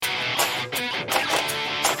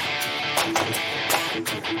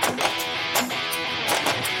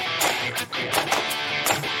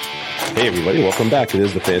Hey everybody, welcome back. It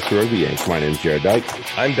is the Fantasy Rugby Yanks. My name is Jared Dyke.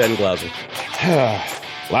 I'm Ben Glauser.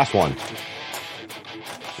 Last one.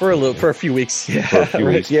 For a few weeks. Yeah. For a few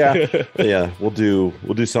weeks. Yeah. Yeah. We'll do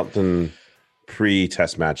something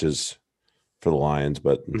pre-test matches for the Lions,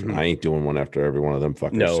 but I ain't doing one after every one of them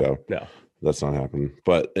fuckers. No. That's not happening.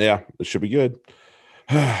 But yeah, it should be good.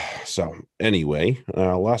 So anyway,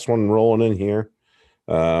 last one rolling in here.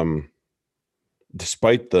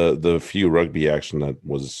 Despite the few rugby action that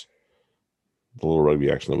was the little rugby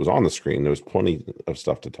action that was on the screen, there was plenty of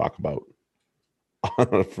stuff to talk about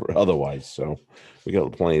otherwise. So we got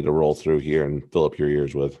plenty to roll through here and fill up your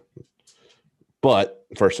ears with. But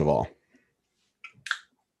first of all,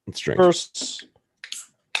 let's drink. First,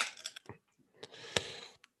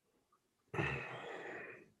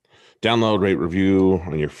 download, rate, review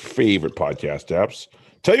on your favorite podcast apps.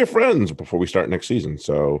 Tell your friends before we start next season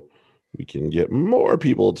so we can get more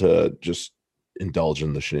people to just indulge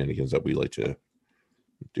in the shenanigans that we like to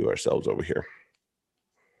do ourselves over here.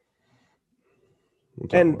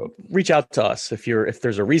 And reach out to us if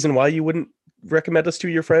there's a reason why you wouldn't recommend us to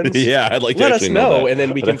your friends. Yeah, I'd like to let us know, that. And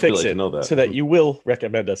then we can fix it that. so that you will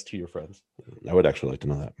recommend us to your friends. I would actually like to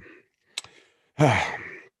know that.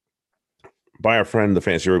 Buy our friend the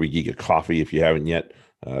Fantasy Rugby Geek a coffee if you haven't yet.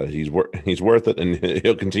 He's worth it, and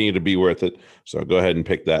he'll continue to be worth it. So go ahead and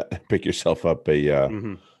pick yourself up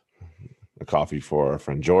a coffee for our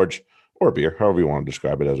friend George, or a beer, however you want to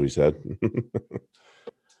describe it, as we said.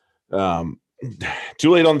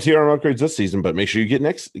 Too late on the TRM upgrades this season, but make sure you get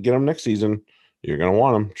them next season. You're going to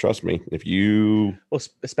want them. Trust me.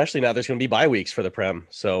 Especially now there's going to be bye weeks for the Prem.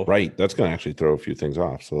 So right. That's going to actually throw a few things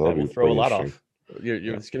off. So that'll throw a lot off.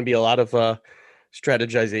 There's going to be a lot of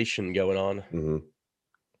strategization going on. Mm-hmm.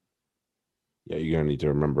 Yeah, you're going to need to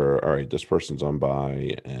remember, all right, this person's on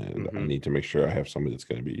bye, and I need to make sure I have somebody that's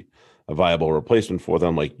going to be a viable replacement for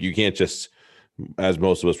them. Like, you can't just, as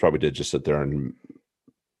most of us probably did, just sit there and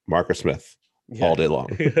Marcus Smith all day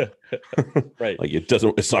long. Right. Like,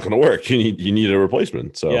 it's not going to work. You need a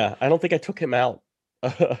replacement. So yeah, I don't think I took him out.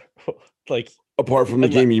 Like, apart from the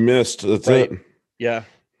game you missed, that's it. Yeah.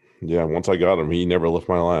 Yeah, once I got him, he never left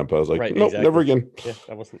my lamp. I was like, nope, exactly. Never again. Yeah,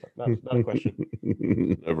 that wasn't not a question.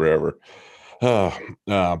 Never, ever.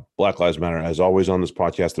 Black Lives Matter. As always on this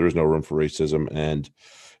podcast, there is no room for racism. And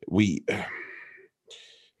we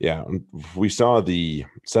saw the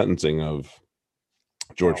sentencing of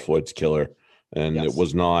George Floyd's killer, and that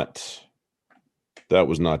was not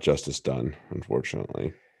justice done,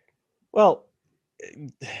 unfortunately. Well,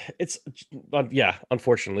 it's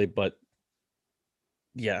unfortunately, but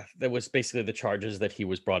yeah, that was basically the charges that he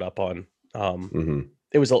was brought up on.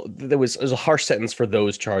 There was a harsh sentence for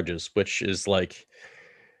those charges, which is like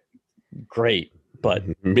great, but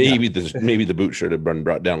maybe the boot should have been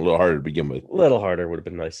brought down a little harder to begin with. A little harder would have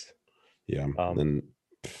been nice. Yeah.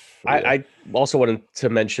 I also wanted to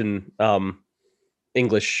mention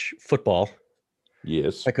English football.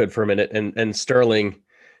 Yes, I could for a minute, and Sterling,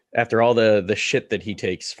 after all the shit that he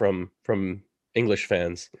takes from English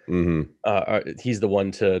fans, he's the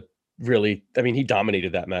one to really. I mean, he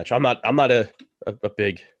dominated that match. I'm not a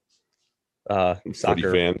big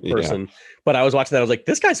soccer fan person, but I was watching that. I was like,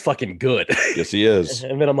 this guy's fucking good. Yes, he is.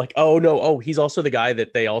 And then I'm like, oh, he's also the guy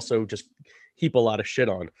that they also just heap a lot of shit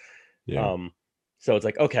on. Yeah. So it's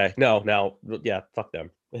like, okay, now, yeah, fuck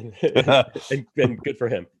them, and good for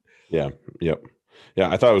him. Yeah. Yep.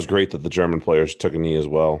 Yeah, I thought it was great that the German players took a knee as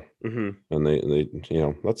well. And they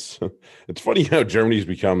it's funny how Germany's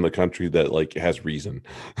become the country that like has reason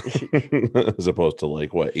as opposed to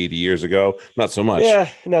like 80 years ago. Not so much. Yeah,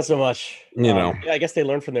 not so much. Yeah, I guess they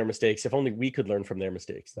learned from their mistakes. If only we could learn from their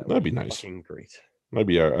mistakes. That'd be nice. Fucking great. I'd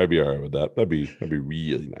be all right with that. That'd be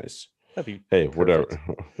really nice. Hey, whatever.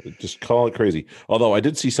 Just call it crazy. Although I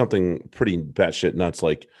did see something pretty batshit nuts,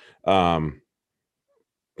 like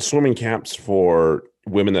swimming camps for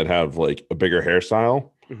women that have like a bigger hairstyle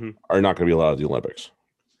are not going to be allowed at the Olympics.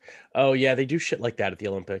 Oh yeah, they do shit like that at the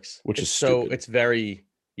Olympics, which is stupid. So it's very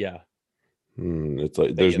it's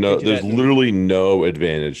like there's literally no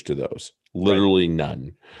advantage to those. Literally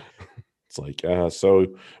none. It's like so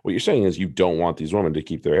what you're saying is you don't want these women to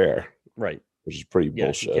keep their hair, right? Which is pretty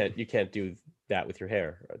bullshit. You can't do that with your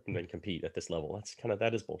hair and then compete at this level.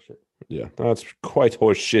 That is bullshit. Yeah, that's quite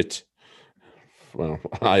horse shit. Well,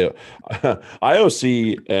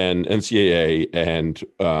 IOC and NCAA and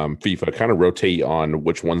FIFA kind of rotate on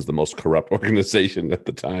which one's the most corrupt organization at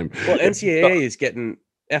the time. Well, NCAA is getting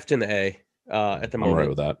F'd in the A at the moment. I'm right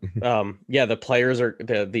with that. Yeah, the players are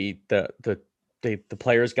the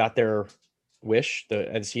players got their wish. The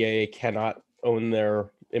NCAA cannot own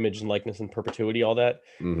their image and likeness and perpetuity, all that,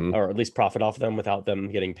 or at least profit off them without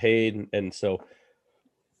them getting paid. And so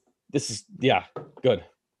this is, good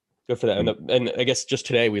for that. And I guess just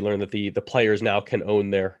today we learned that the players now can own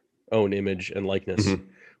their own image and likeness,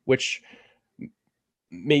 which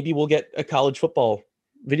maybe we'll get a college football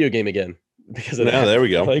video game again because of that. Yeah, there we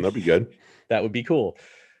go. That'd be good. That would be cool.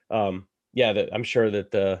 I'm sure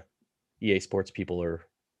that the EA Sports people are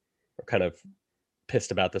kind of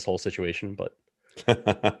pissed about this whole situation, but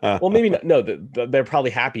well, maybe not. No, they're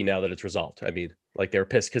probably happy now that it's resolved. I mean, like, they're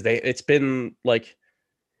pissed because it's been like,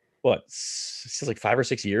 what, it's like 5 or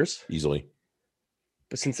 6 years easily,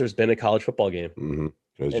 but since there's been a college football game,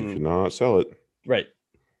 because you cannot sell it, right?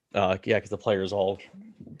 Because the players all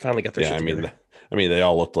finally got their shit together. I mean, they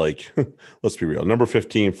all looked like, let's be real, number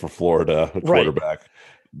 15 for Florida, quarterback. Right.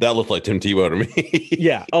 That looked like Tim Tebow to me.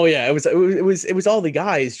 Yeah. Oh yeah. It was all the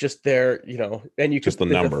guys just there, and you could just the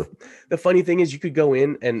number. The funny thing is you could go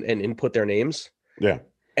in and input their names. Yeah.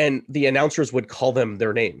 And the announcers would call them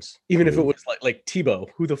their names, even if it was like Tebow.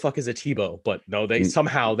 Who the fuck is a Tebow? But no, they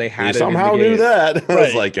somehow knew that. I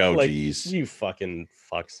was like, oh geez, you fucking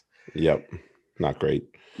fucks. Yep. Not great.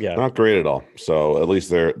 Yeah. Not great at all. So at least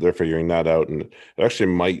they're figuring that out. And it actually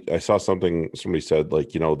might, I saw somebody said,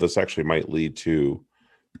 like, this actually might lead to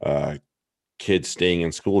kids staying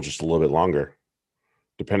in school just a little bit longer,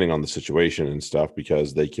 depending on the situation and stuff,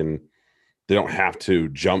 because they don't have to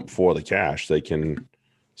jump for the cash. They can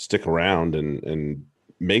stick around and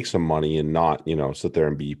make some money and not, sit there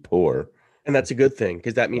and be poor. And that's a good thing,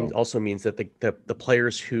 because that also means that the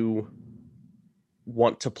players who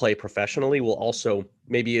want to play professionally will also,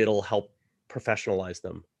 maybe it'll help professionalize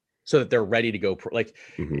them so that they're ready to go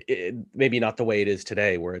maybe not the way it is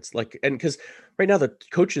today, where it's like, and because right now the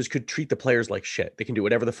coaches could treat the players like shit. They can do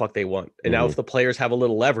whatever the fuck they want. And now if the players have a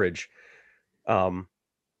little leverage,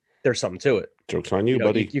 there's something to it. Joke's on you,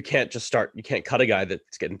 buddy. You can't just you can't cut a guy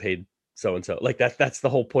that's getting paid so-and-so. Like that's the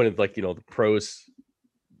whole point of, like, the pros.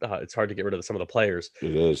 It's hard to get rid of some of the players.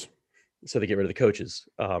 It is. So they get rid of the coaches.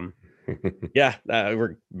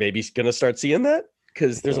 We're maybe going to start seeing that,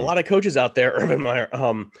 because there's a lot of coaches out there, Urban Meyer,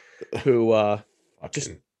 who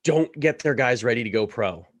just don't get their guys ready to go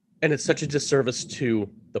pro. And it's such a disservice to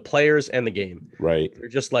the players and the game. Right. They're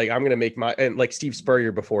just like, I'm going to make and like Steve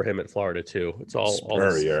Spurrier before him at Florida too. It's all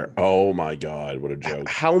Spurrier. Oh my God, what a joke.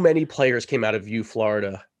 How many players came out of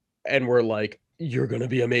Florida and were like, you're going to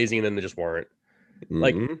be amazing, and then they just weren't.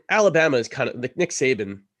 Like Alabama is kind of like Nick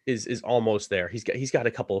Saban is almost there. He's got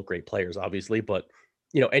a couple of great players, obviously, but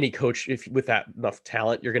any coach, if with that enough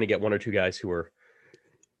talent, you're going to get one or two guys who are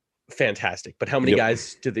fantastic. But how many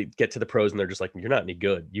guys do they get to the pros and they're just like, you're not any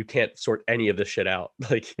good. You can't sort any of this shit out.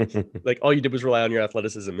 Like, like all you did was rely on your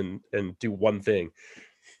athleticism and do one thing.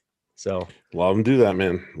 So love them do that,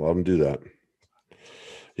 man. Love them do that.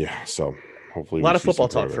 Yeah. So hopefully a lot of football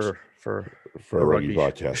talk for a rugby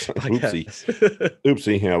podcast.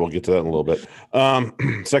 Oopsie. Yeah, we'll get to that in a little bit.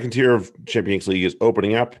 Second tier of Champions League is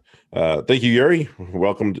opening up. Thank you, Yuri.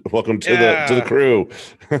 Welcome to the crew.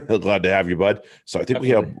 Glad to have you, bud. So I think we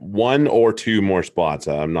have one or two more spots.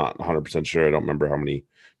 I'm not 100% sure. I don't remember how many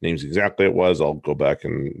names exactly it was. I'll go back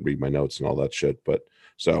and read my notes and all that shit. But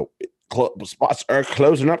so spots are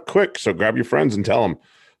closing up quick. So grab your friends and tell them,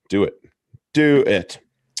 do it.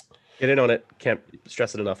 Get in on it. Can't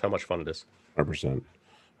stress it enough how much fun it is. 100%.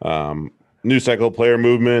 New cycle player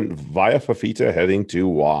movement via Fafita heading to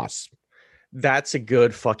Wasp. That's a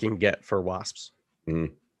good fucking get for Wasps.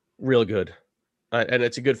 Real good. And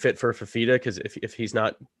it's a good fit for Fafita, because if he's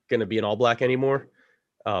not going to be an All Black anymore,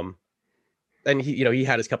 and he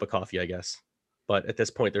had his cup of coffee, I guess. But at this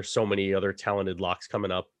point, there's so many other talented locks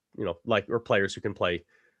coming up, or players who can play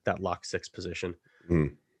that lock 6 position.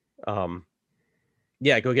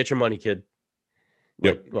 Yeah, go get your money, kid.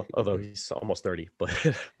 Yep. Well, although he's almost 30, but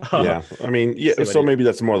yeah, I mean, yeah. So maybe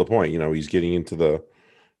that's more the point. He's getting into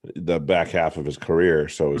the back half of his career,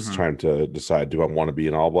 so it's time to decide: do I want to be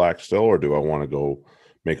an All Black still, or do I want to go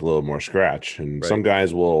make a little more scratch? And some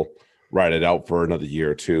guys will ride it out for another year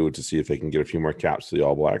or two to see if they can get a few more caps to the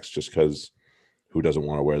All Blacks, just because who doesn't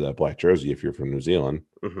want to wear that black jersey if you're from New Zealand?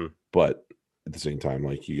 But at the same time,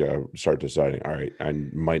 like, you gotta start deciding, all right, I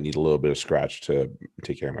might need a little bit of scratch to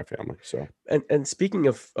take care of my family. So and speaking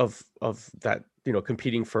of that,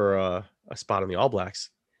 competing for a spot on the All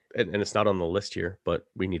Blacks, and it's not on the list here, but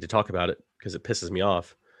we need to talk about it because it pisses me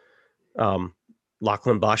off.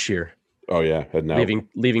 Lachlan Bashir. Oh yeah, heading out.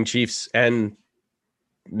 Leaving Chiefs and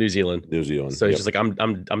New Zealand. So he's just like,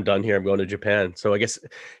 I'm done here. I'm going to Japan. So I guess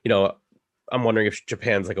I'm wondering if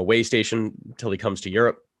Japan's like a way station until he comes to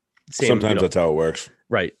Europe. Sometimes that's how it works.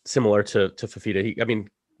 Right. Similar to Fafita.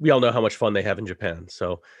 we all know how much fun they have in Japan.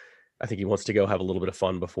 So I think he wants to go have a little bit of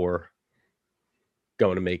fun before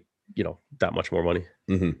going to make, that much more money.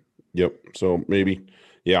 Mm-hmm. Yep. So maybe,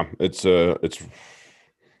 yeah, it's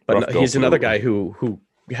but he's another guy who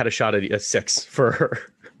had a shot at a 6 for,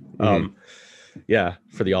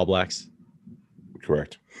 for the All Blacks.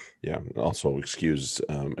 Correct. Yeah. Also excuse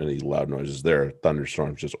any loud noises there.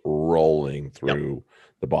 Thunderstorms just rolling through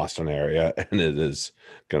the Boston area, and it is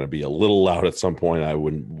going to be a little loud at some point. I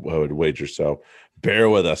would wager. So bear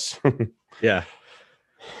with us. Yeah.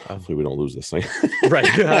 Hopefully we don't lose this thing. Right.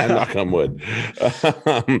 Knock on wood.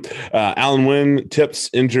 Alan Wynn,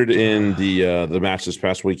 Tips injured in the match this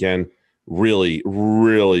past weekend. Really,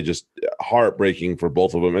 really just heartbreaking for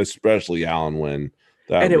both of them, especially Alan Wynn.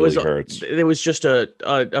 That and really hurts. It was just a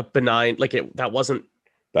benign,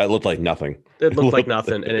 that looked like nothing. It looked like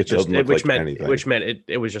nothing, and which meant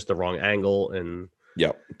it was just the wrong angle, and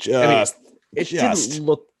it didn't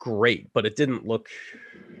look great, but it didn't look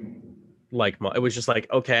like it was just like,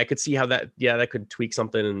 okay, I could see how that could tweak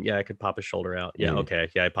something, and I could pop his shoulder out. Yeah, okay,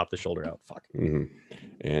 I popped the shoulder out. Fuck. Mm-hmm.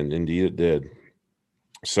 And indeed it did.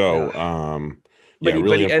 So,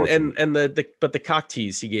 really, and the cock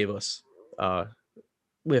tease he gave us,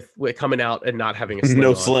 with coming out and not having a sling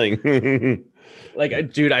no on. Sling.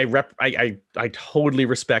 Like, dude, I totally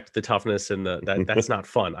respect the toughness and that's not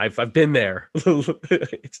fun. I've been there.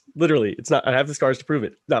 It's literally, it's not. I have the scars to prove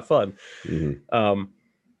it. It's not fun. Mm-hmm.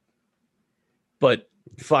 But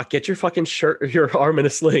fuck, get your fucking your arm in a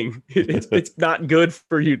sling. It's not good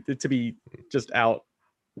for you to be just out.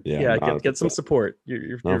 Yeah, get some support.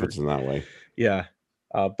 You're if it's in that way. Yeah,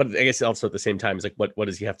 but I guess also at the same time, it's like, what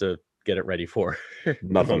does he have to get it ready for?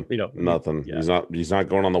 Nothing. Nothing. Yeah. He's not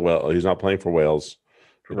going on the Wales. He's not playing for Wales.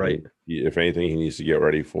 Right. If anything, he needs to get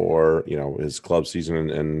ready for his club season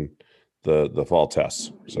and the fall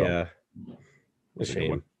tests. So yeah, a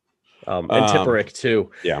shame. And Tipperick too.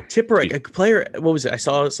 Yeah, Tipperick, a player. What was it? I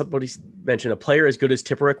saw somebody mention a player as good as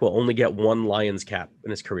Tipperick will only get 1 Lions cap in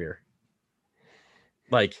his career.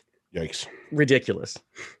 Like, yikes, ridiculous.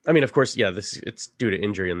 I mean, of course, it's due to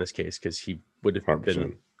injury in this case, because he would have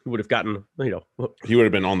 100%. He would have gotten, he would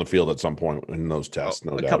have been on the field at some point in those tests,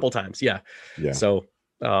 no doubt. A couple times, yeah. So,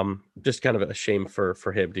 just kind of a shame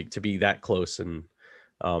for him to be that close, and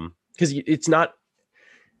because it's not.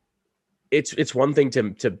 It's one thing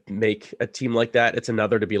to make a team like that. It's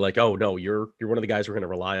another to be like, oh no, you're one of the guys we're going to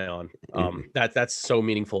rely on. That's so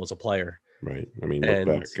meaningful as a player. Right. I mean,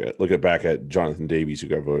 look back at Jonathan Davies, who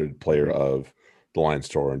got voted player of the Lions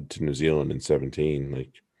tour to New Zealand in 2017.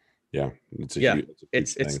 Like,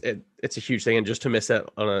 it's a huge thing, and just to miss that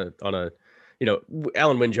on a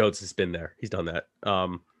Alan Wynn Jones has been there. He's done that.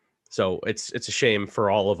 So it's a shame for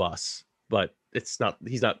all of us, but it's not.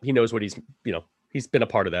 He knows what he's been a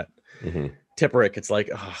part of that. Mm-hmm. Tipperick, it's like,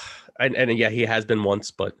 and he has been once,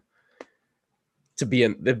 but to be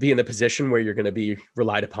in the position where you're going to be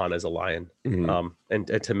relied upon as a Lion,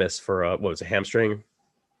 and to miss for what was a hamstring,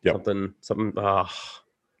 something,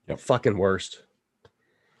 fucking worst.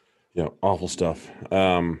 Yeah, awful stuff.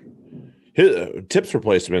 His Tips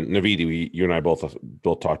replacement, Navidi, you and I both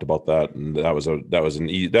talked about that, and that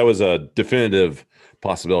was a definitive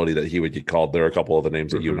possibility that he would get called. There are a couple of the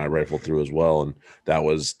names that you and I rifled through as well, and that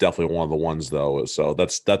was definitely one of the ones, though. So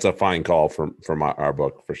that's a fine call from our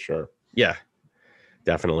book for sure. Yeah,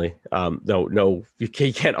 definitely. No, you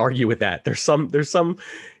can't argue with that. There's some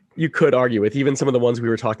you could argue with, even some of the ones we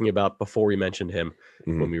were talking about before we mentioned him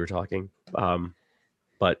when we were talking.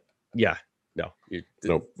 But yeah.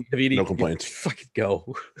 Navidi, no complaints. Fucking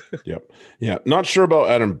go. Yep. Yeah. Not sure about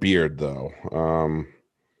Adam Beard though.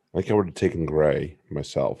 I think I would have taken Gray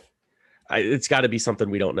myself. It's got to be something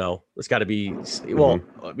we don't know. It's got to be. Well,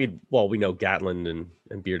 we know Gatlin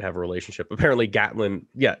and Beard have a relationship. Apparently, Gatlin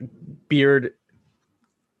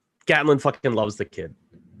fucking loves the kid.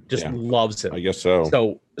 Just loves him. I guess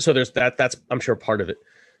so. So there's that. That's, I'm sure, part of it.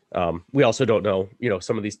 We also don't know,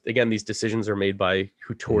 some of these decisions are made by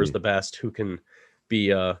who tours the best, who can be,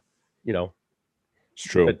 it's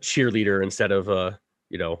true, a cheerleader instead of,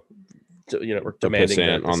 demanding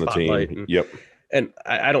the on the team. And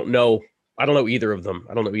I don't know either of them.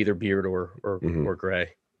 I don't know either Beard or Gray,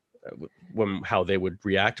 how they would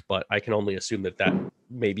react, but I can only assume that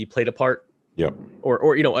maybe played a part. Yep.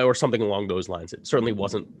 Or something along those lines. It certainly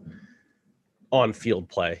wasn't on field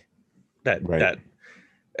play that.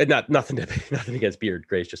 And nothing against Beard.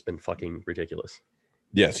 Gray's just been fucking ridiculous.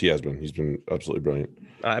 Yes, he has been. He's been absolutely brilliant.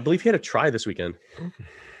 I believe he had a try this weekend.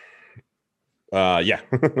 Yeah.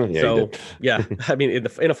 So yeah, I mean,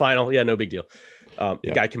 in a final, no big deal.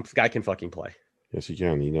 Guy can fucking play. Yes, he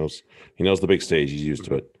can. He knows the big stage. He's used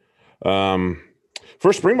to it.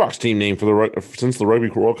 First Springboks team name since the Rugby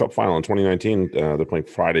World Cup final in 2019. They're playing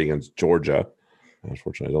Friday against Georgia.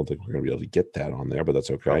 Unfortunately, I don't think we're going to be able to get that on there, but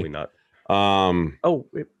that's okay. Probably not.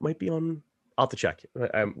 It might be on. I'll have to check.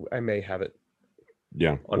 I may have it.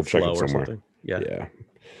 Yeah, we'll check it somewhere. Yeah.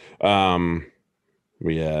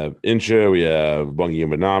 We have Incha, we have Bungie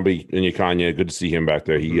and Banabi, Inyakanya. Good to see him back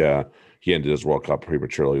there. He ended his World Cup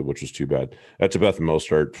prematurely, which was too bad. That's Beth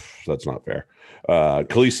Mostert. That's not fair.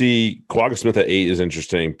 Khaleesi, Quagga Smith at 8 is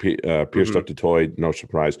interesting. Pierce up to Toy, no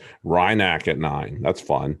surprise. Rhynak at 9. That's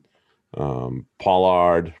fun.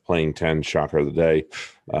 Pollard playing 10, shocker of the day.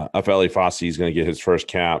 FLA Fossey is going to get his first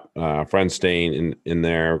cap. Friend Stain in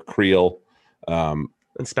there. Creel. And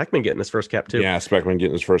Speckman getting his first cap too. Yeah, Speckman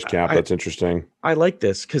getting his first cap. That's interesting. I like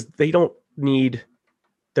this because they don't need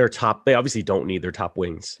their top. They obviously don't need their top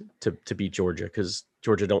wings to beat Georgia because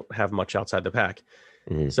Georgia don't have much outside the pack.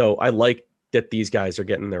 Mm-hmm. So I like that these guys are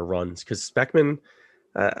getting their runs because Speckman,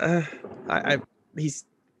 I'm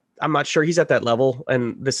not sure he's at that level,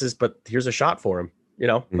 and but here's a shot for him.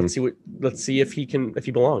 Mm-hmm. Let's see if he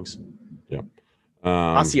belongs. Yeah.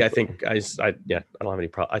 Fossey, I think I don't have any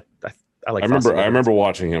problem. I remember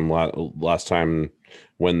watching him last time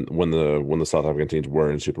when the South African teams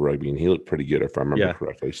were in Super Rugby, and he looked pretty good if I remember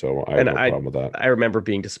correctly. So I have no problem with that. I remember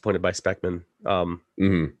being disappointed by Speckman.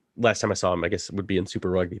 Last time I saw him, I guess it would be in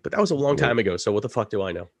Super Rugby, but that was a long time ago. So what the fuck do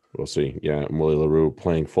I know? We'll see. Yeah, Willie LaRue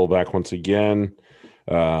playing fullback once again.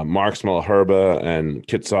 Marks Malaherba and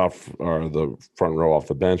Kitsoff are the front row off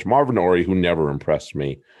the bench. Marvin Ori, who never impressed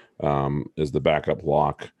me, is the backup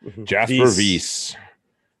lock. Mm-hmm. Jasper Wiese,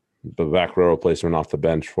 the back row replacement off the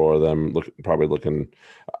bench for them, probably looking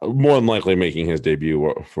more than likely making his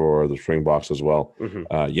debut for the Springboks as well. Mm-hmm.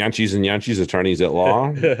 Yanchis attorneys at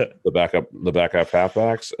law, the backup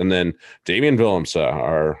halfbacks, and then Damien Willemse,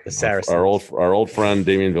 our old friend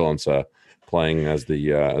Damien Willemse, playing as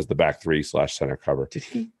the back 3 / center cover. Did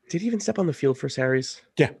he even step on the field for Sarries?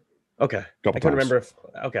 Yeah. Okay. I couldn't remember if.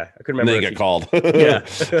 Okay, I couldn't remember. And then he got called. Yeah.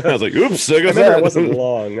 I was like, "Oops!" I remember that. It wasn't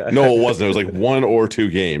long. No, it wasn't. It was like 1 or 2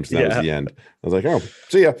 games. And that was the end. I was like, "Oh,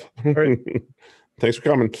 see ya. Right. Thanks for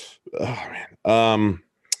coming." Oh man.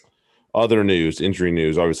 Other news, injury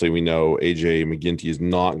news. Obviously, we know AJ McGinty is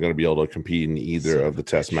not going to be able to compete in either of the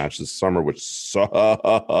test matches this summer, which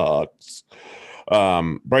sucks.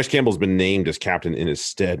 Bryce Campbell's been named as captain in his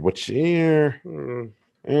stead, which okay.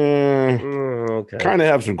 Kind of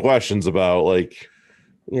have some questions about, like,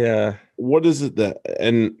 what is it that,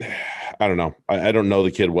 and I don't know. I don't know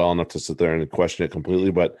the kid well enough to sit there and question it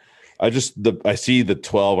completely, but I see the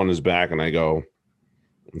 12 on his back and I go,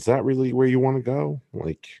 is that really where you want to go?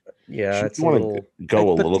 Like, it's you want to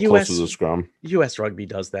go a little closer to the scrum. US Rugby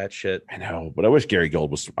does that shit. I know, but I wish Gary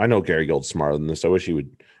Gold I know Gary Gold's smarter than this. I wish he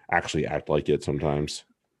would actually act like it sometimes.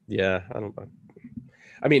 Yeah, I don't know.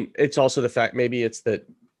 I mean, it's also the fact, maybe it's that,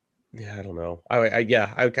 I don't know. I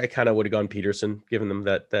kind of would have gone Peterson, given them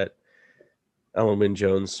that Alan Wynne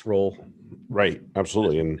Jones role. Right,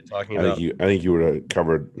 absolutely. And I think you would have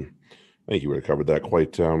covered that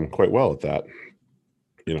quite well at that.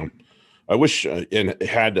 I wish and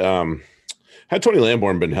had Tony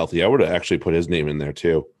Lamborn been healthy, I would have actually put his name in there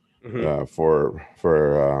too. Mm-hmm. For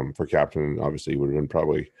captain. Obviously, he would have been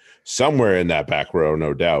probably somewhere in that back row,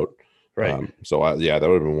 no doubt. Right. That would have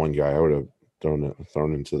been one guy I would have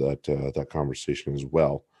thrown into that conversation as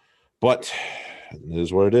well. But it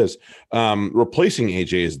is what it is. Replacing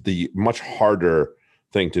AJ is the much harder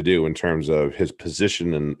thing to do in terms of his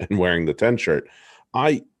position and wearing the 10 shirt.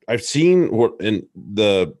 I've seen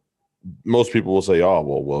most people will say, "Oh,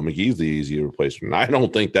 well, McGee's the easy replacement." I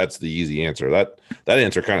don't think that's the easy answer. That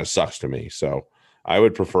answer kind of sucks to me. So I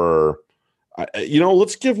would prefer,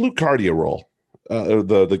 let's give Luke Carty a role,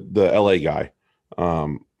 the LA guy.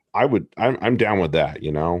 I'm down with that.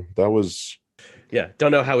 That was. Yeah,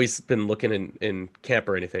 don't know how he's been looking in camp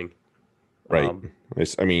or anything. Right.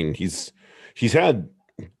 I mean, he's had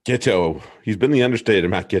Giteau. He's been the understated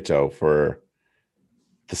Matt Giteau for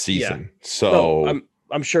the season. Yeah. So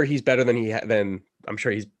I'm sure he's better than I'm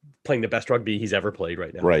sure he's playing the best rugby he's ever played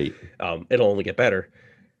right now. Right. It'll only get better.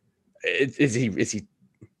 Is he?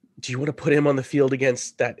 Do you want to put him on the field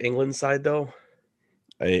against that England side though?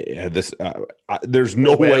 There's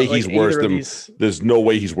no way he's worse than. There's no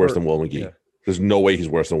way he's worse than Will McGee. Yeah. There's no way he's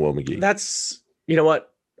worse than Will McGee. That's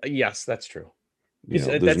what. Yes, that's true.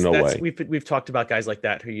 There's no way. We've talked about guys like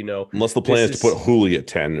that who unless the plan is to put Hooley at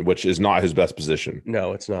 10, which is not his best position.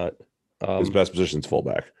 No, it's not. His best position is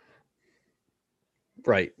fullback.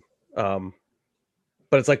 Right. But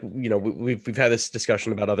it's like, we've had this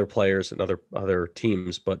discussion about other players and other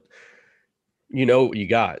teams, but what you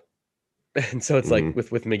got. And so it's like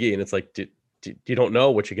with McGee, and it's like, you don't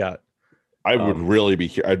know what you got. I would really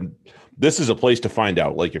be. This is a place to find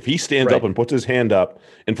out. Like if he stands up and puts his hand up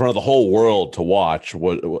in front of the whole world to watch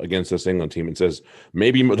what against this England team and says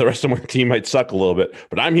maybe the rest of my team might suck a little bit,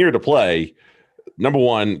 but I'm here to play. Number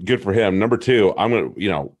one, good for him. Number two, I'm gonna we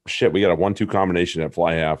got a 1-2 combination at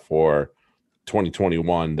fly half for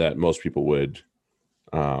 2021 that most people would,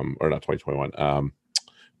 or not 2021,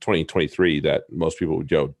 2023 that most people would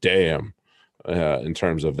go damn. In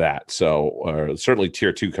terms of that, so certainly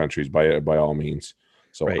tier 2 countries by all means.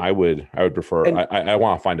 So I would prefer. I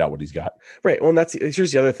want to find out what he's got. Right. Well, and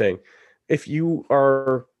here's the other thing. If you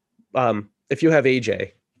are, if you have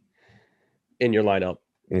AJ in your lineup,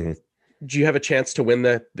 do you have a chance to win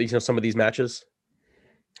some of these matches?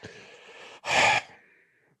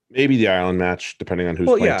 Maybe the Ireland match, depending on who's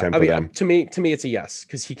playing 10 for them. To me, it's a yes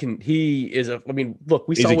because look,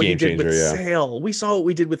 we saw what he did with Sale. We saw what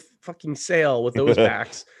we did with fucking Sale with those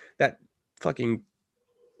backs. That fucking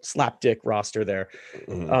slapdick roster there.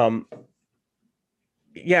 I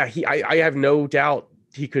have no doubt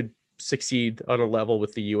he could succeed on a level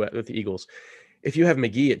with the Eagles. If you have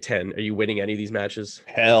McGee at 10, are you winning any of these matches?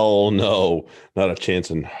 Hell no, not a chance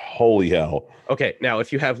in holy hell. Okay, now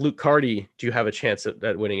if you have Luke Carty, do you have a chance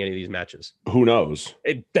at winning any of these matches? Who knows?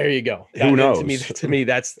 There you go. Who knows? To me,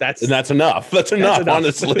 that's and that's enough. That's enough.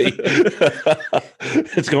 Honestly,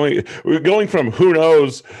 we're going from who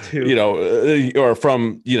knows to or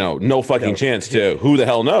from no fucking chance to who the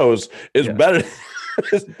hell knows is better.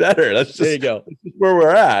 It's better. That's just there you go. Where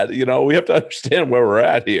we're at. We have to understand where we're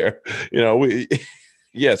at here.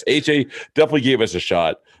 Yes, HA definitely gave us a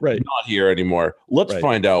shot. Right. Not here anymore. Let's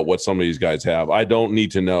find out what some of these guys have. I don't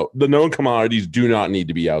need to know. The known commodities do not need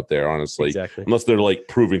to be out there, honestly. Exactly. Unless they're like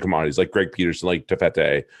proven commodities, like Greg Peterson, like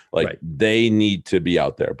Tefete. They need to be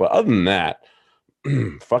out there. But other than that,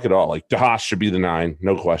 fuck it all. Like DeHaas should be the 9.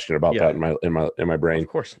 No question about that in my brain. Of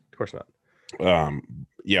course not.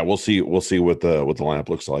 We'll see what the lineup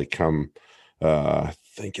looks like. I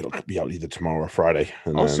think it'll be out either tomorrow or Friday.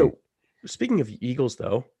 And also, speaking of Eagles,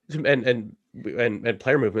 though, and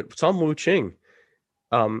player movement, Sam Wu-Ching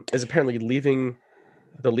is apparently leaving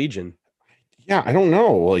the Legion. Yeah, I don't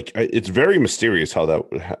know. Like, it's very mysterious how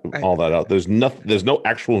all that out. There's no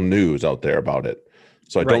actual news out there about it,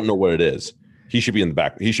 so I don't know what it is. He should be in the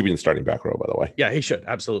back. He should be in the starting back row, by the way. Yeah, he should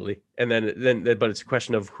absolutely. And then, but it's a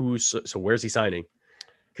question of who's. So where's he signing?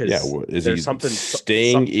 Is he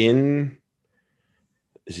staying in?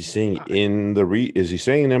 Is he staying in is he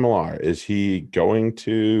staying in MLR? Is he going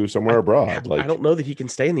to somewhere abroad? I don't know that he can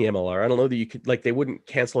stay in the MLR. I don't know that you could they wouldn't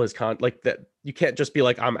cancel his like that. You can't just be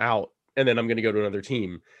like, I'm out and then I'm going to go to another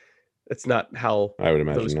team. That's not how I would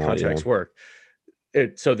imagine those contracts work.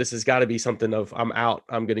 So this has got to be something of I'm out.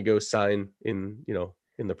 I'm going to go sign in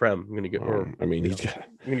the Prem. I'm going to go. I'm going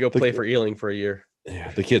to go play for Ealing for a year.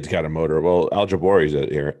 Yeah, the kid's got a motor. Well, Al Jabori's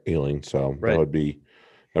at Ealing, so that would be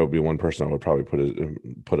one person I would probably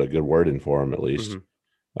put a good word in for him at least.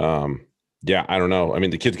 I don't know. I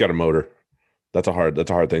mean, the kid's got a motor. That's a hard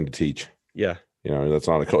thing to teach. Yeah. That's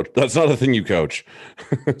not a coach. That's not a thing you coach.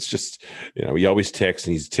 It's just, he always ticks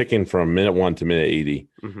and he's ticking from minute 1 to minute 80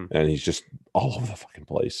 and he's just all over the fucking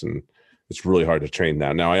place. And it's really hard to train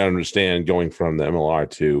that. Now I understand going from the MLR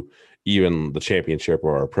to even the championship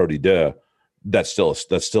or a Pro D2, that's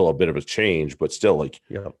still a bit of a change, but still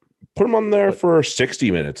put him on there for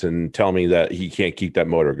 60 minutes and tell me that he can't keep that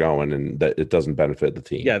motor going and that it doesn't benefit the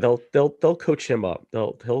team. Yeah, they'll coach him up.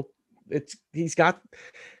 He's got,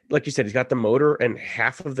 like you said, he's got the motor, and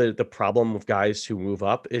half of the problem with guys who move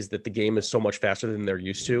up is that the game is so much faster than they're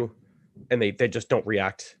used to, and they just don't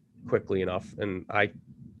react quickly enough. And I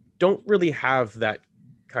don't really have that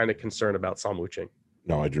kind of concern about Sam Wu-Ching.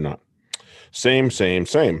 No, I do not. Same.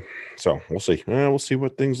 So we'll see. We'll see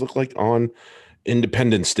what things look like on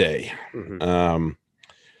Independence Day.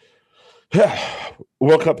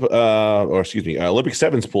 World Cup, Olympic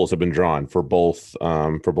sevens pools have been drawn for both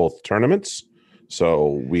tournaments.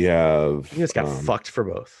 So we have. The U.S. got fucked for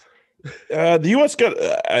both. The U.S. got.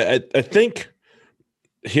 I think.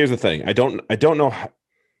 Here's the thing. I don't know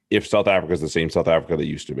if South Africa is the same South Africa that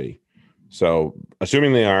used to be. So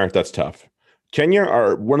assuming they are, that's tough. Kenya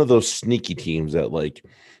are one of those sneaky teams that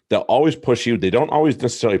they'll always push you. They don't always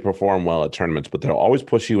necessarily perform well at tournaments, but they'll always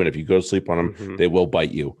push you. And if you go to sleep on them, they will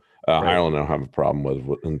bite you. Ireland I don't have a problem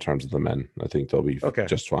with in terms of the men. I think they'll be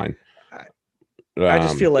just fine. I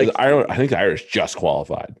just feel like I think the Irish just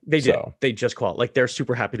qualified. They did. They just qualified. They're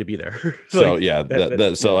super happy to be there. So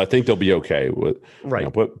so I think they'll be okay with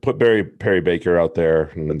put Perry Baker out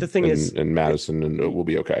there. And the thing is, and Madison, and it will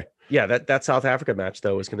be okay. Yeah, that South Africa match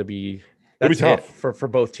though is going to be tough for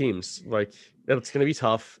both teams. It's going to be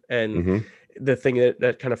tough, and the thing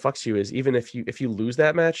that kind of fucks you is even if you lose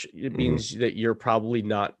that match, it means that you're probably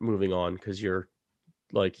not moving on because you're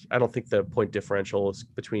like, I don't think the point differential is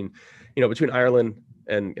between Ireland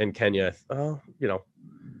and Kenya.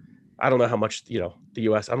 I don't know how much the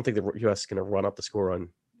U.S. I don't think the U.S. is going to run up the score on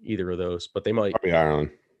either of those, but they might. Probably Ireland.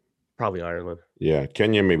 Probably Ireland. Yeah,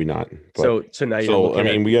 Kenya maybe not. But, so now you're looking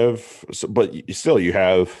at, we have, but still you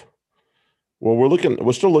have. Well,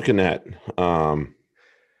 we're still looking at.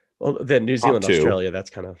 Well, then New Zealand, two. Australia. That's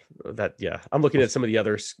kind of that. Yeah, I'm looking at some of the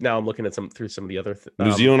others now. I'm looking at through some of the other.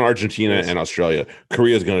 New Zealand, Argentina, and Australia.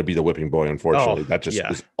 Korea is going to be the whipping boy. Unfortunately, that just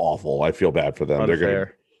yeah. is awful. I feel bad for them.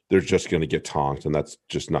 Unfair. They're just going to get tonked, and that's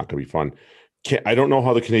just not going to be fun. I don't know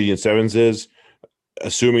how the Canadian Sevens is.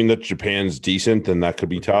 Assuming that Japan's decent, then that could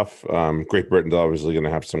be tough. Great Britain's obviously going to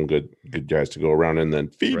have some good guys to go around, and then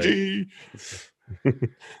Fiji. Right.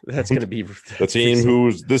 That's going to be the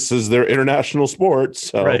team this is their international sport.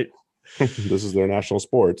 So right. This is their national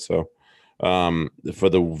sport. So for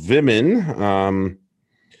the women,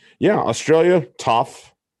 Australia,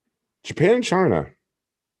 tough. Japan and China.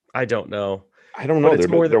 I don't know.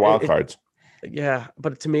 They're wild cards. Yeah,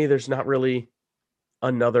 but to me, there's not really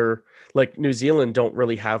another, like New Zealand don't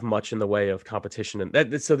really have much in the way of competition,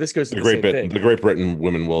 and so this goes to the same thing. The Great Britain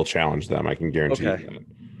women will challenge them. I can guarantee you that.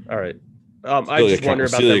 All right. I just wonder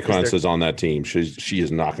about Celia Quince is on that team. She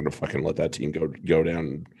is not going to fucking let that team go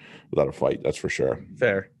down without a fight. That's for sure.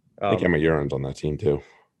 Fair. I think Emma Uren's on that team too.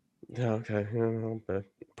 Yeah. Okay. Yeah,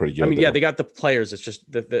 pretty good. I mean, they got the players. It's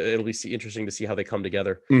just that it'll be interesting to see how they come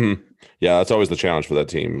together. Mm-hmm. Yeah, that's always the challenge for that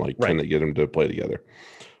team. Like, can they get them to play together?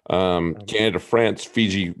 Canada, France,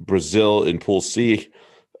 Fiji, Brazil in Pool C.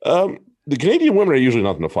 The Canadian women are usually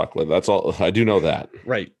nothing to fuck with. That's all. I do know that.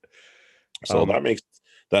 Right. So that makes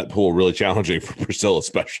that pool really challenging for Brazil,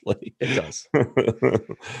 especially. It does.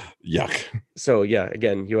 Yuck. So yeah,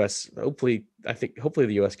 again, U.S. Hopefully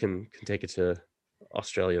the U.S. can take it to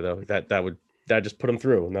Australia though. That just put them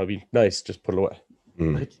through, and that would be nice. Just put it away.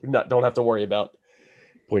 Don't have to worry about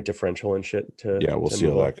point differential and shit. We'll see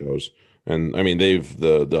how that goes. And I mean,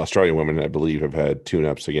 the Australian women, I believe, have had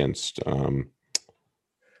tune-ups against Ferns,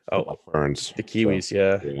 the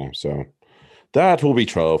Kiwis. So that will be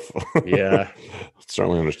tough. Yeah,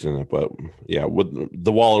 certainly understand that, but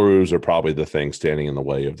the Wallaroos are probably the thing standing in the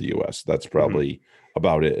way of the U.S. That's probably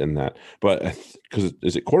about it in that. But because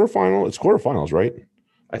is it quarterfinal? It's quarterfinals, right?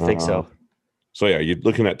 I think so. So yeah, you're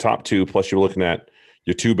looking at top two, plus you're looking at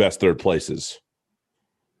your two best third places.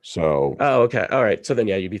 So okay, all right. So then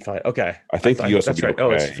you'd be fine. Okay, I think the U.S. That's would be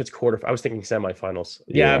right. okay. If it's quarter, I was thinking semifinals.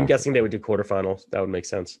 Yeah, I'm guessing they would do quarterfinals. That would make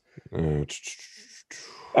sense.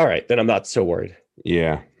 All right, then I'm not so worried.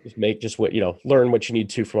 Yeah, just learn what you need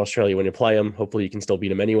to from Australia when you play them. Hopefully, you can still beat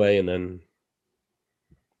them anyway, and then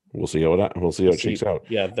we'll see how it shakes out.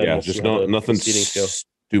 Yeah, just nothing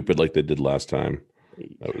stupid like they did last time.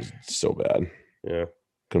 That was so bad. Yeah,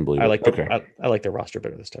 couldn't believe it. I like their roster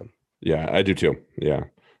better this time. Yeah, I do too. Yeah,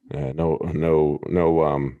 no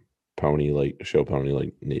pony like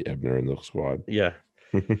Nate Ebner in the squad. Yeah.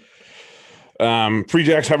 Free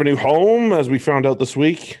Jacks have a new home, as we found out this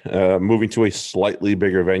week, moving to a slightly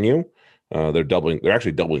bigger venue. They're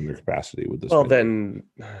actually doubling their capacity with this. Well, then,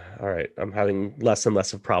 all right, I'm having less and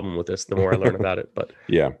less of a problem with this the more I learn about it. But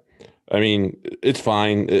yeah, I mean, it's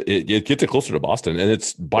fine. It gets it closer to Boston, and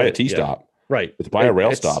it's by a T stop. Right. It's by a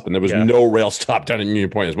rail stop, and there was no rail stop down at Union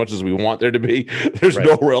Point. As much as we want there to be, there's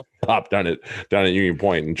no rail stop down at Union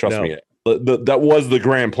Point. And trust me, that was the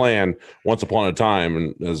grand plan once upon a time.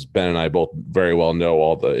 And as Ben and I both very well know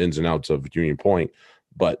all the ins and outs of Union Point,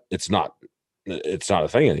 but it's not a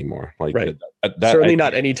thing anymore. Like that certainly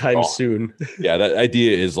not anytime soon. Yeah, that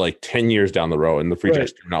idea is like 10 years down the road, and the Free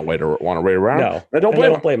Jacks do not want to wait around. No, I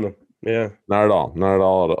don't blame them. Yeah, not at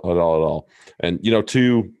all. And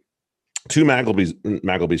to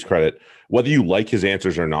Maggleby's credit, whether you like his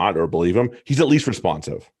answers or not or believe him, he's at least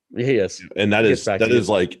responsive. He is, and that's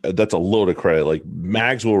a load of credit. Like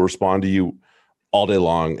Mags will respond to you all day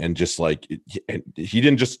long, and just like he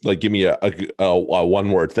didn't just like give me a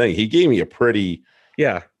one word thing. He gave me a pretty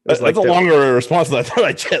that's a longer response than I thought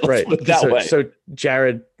I did. Right that way. So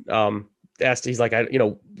Jared asked, he's like,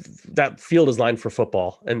 that field is lined for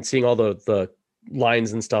football, and seeing all the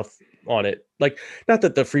lines and stuff on it, like, not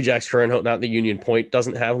that the Free Jacks current, not the Union Point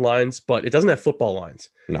doesn't have lines, but it doesn't have football lines.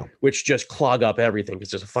 No, which just clog up everything. It's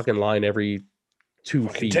just a fucking line every 2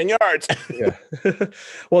 feet, 10 yards. Yeah.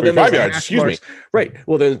 Well, then 5 yards. Excuse me. Right.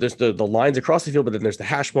 Well, then there's the lines across the field, but then there's the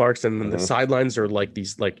hash marks, and then the sidelines are like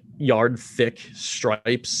these like yard thick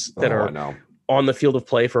stripes that are on the field of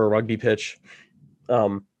play for a rugby pitch.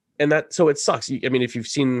 And And so it sucks. I mean, if you've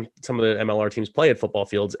seen some of the MLR teams play at football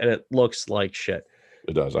fields, and it looks like shit.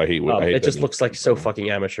 It does. I hate it just looks like so fucking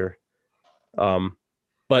amateur.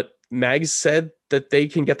 But Mags said that they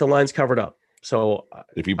can get the lines covered up. So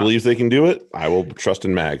if he believes they can do it, I will trust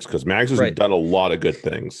in Mags, because Mags has done a lot of good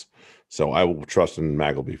things. So I will trust in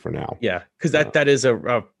Magleby for now. Yeah, because that is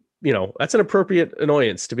a that's an appropriate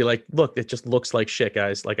annoyance to be like, look, it just looks like shit,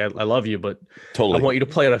 guys. Like I love you, but totally, I want you to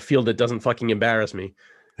play on a field that doesn't fucking embarrass me.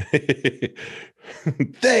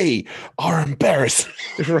 They are embarrassed.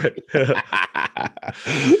 Right.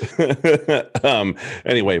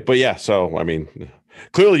 Anyway, but yeah, so I mean,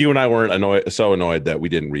 clearly you and I weren't annoyed that we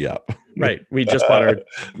didn't re-up. Right. We just bought our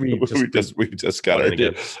we just got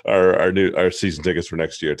our season tickets for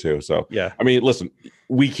next year too. So yeah. I mean, listen,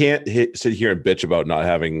 we can't sit here and bitch about not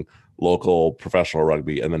having local professional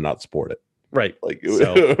rugby and then not support it. Right. Like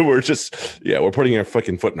we're putting our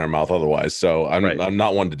fucking foot in our mouth otherwise. So I'm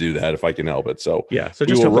not one to do that if I can help it. So yeah. So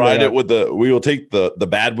we will ride it we will take the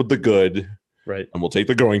bad with the good. Right. And we'll take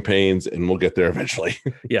the growing pains and we'll get there eventually.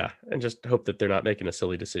 Yeah. And just hope that they're not making a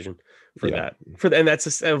silly decision for that. And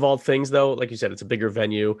that's of all things though, like you said, it's a bigger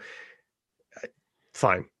venue.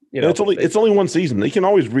 Fine. It's only one season. They can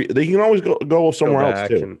always go somewhere else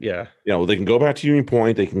too. They can go back to Union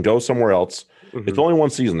Point. They can go somewhere else. Mm-hmm. It's only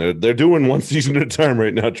one season. They're doing one season at a time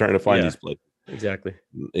right now, trying to find these places. Exactly.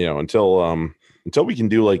 Until we can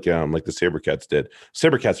do like the Sabercats did.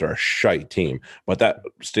 Sabercats are a shite team, but that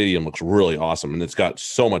stadium looks really awesome, and it's got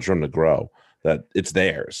so much room to grow that it's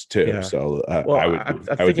theirs too. Yeah. So I'm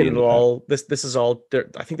thinking all this is all.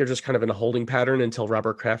 I think they're just kind of in a holding pattern until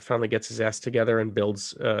Robert Kraft finally gets his ass together and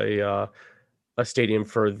builds a stadium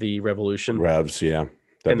for the Revolution. Revs, yeah,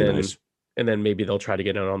 that'd be nice. And then maybe they'll try to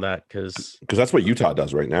get in on that because that's what Utah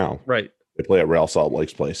does right now. Right, they play at Real Salt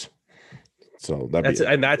Lake's place. So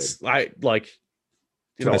I'd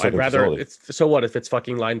rather so what if it's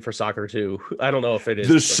fucking line for soccer too? I don't know if it is.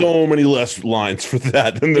 There's so many less lines for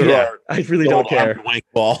that than there are. I really don't care.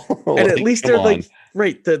 Ball. And at least they're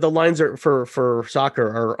the lines are for soccer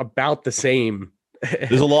are about the same.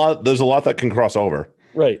 There's a lot that can cross over.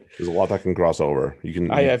 Right. There's a lot that can cross over.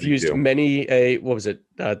 I have used many what was it?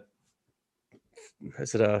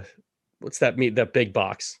 Is it what's that mean? That big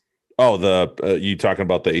box. Oh, you talking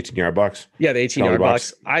about the 18-yard box? Yeah, the 18-yard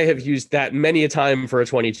box. I have used that many a time for a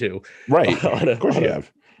 22. Right. Of course you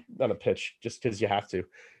have. On a pitch, just because you have to.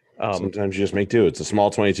 Sometimes you just make do. It's a small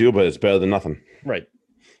 22, but it's better than nothing. Right.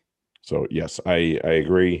 So yes, I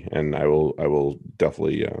agree, and I will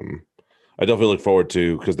definitely I definitely look forward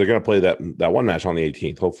to, because they're going to play that one match on the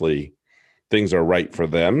 18th. Hopefully, things are right for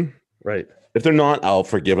them. Right. If they're not, I'll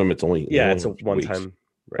forgive them. It's only it's a one time.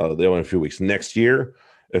 Right. They only a few weeks. Next year,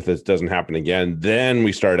 if this doesn't happen again, then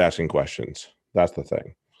we start asking questions. That's the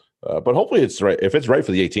thing. But hopefully it's right. If it's right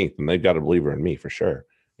for the 18th, then they've got a believer in me for sure.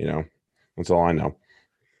 That's all I know.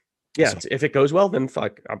 Yeah. So, if it goes well, then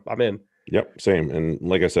fuck, I'm in. Yep. Same. And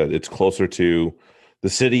like I said, it's closer to the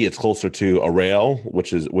city. It's closer to a rail,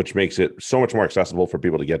 which makes it so much more accessible for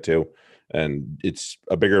people to get to. And it's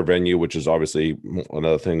a bigger venue, which is obviously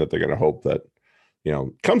another thing that they're going to hope that,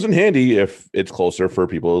 comes in handy if it's closer for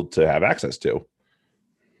people to have access to.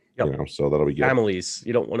 Yep. So that'll be good. Families,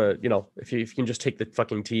 you don't want to, if you can just take the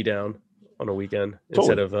fucking tee down on a weekend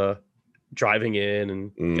instead of driving in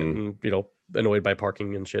and getting, annoyed by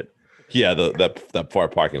parking and shit. Yeah, that far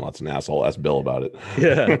parking lot's an asshole. Ask Bill about it.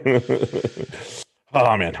 Yeah.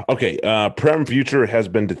 Oh man. Okay. Prem future has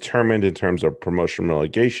been determined in terms of promotion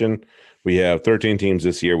relegation. We have 13 teams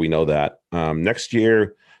this year. We know that. Next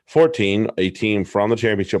year, 14, a team from the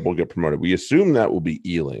championship will get promoted. We assume that will be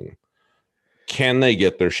Ealing. Can they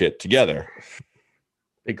get their shit together?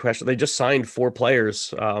 Big question. They just signed 4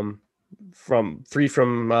 players, from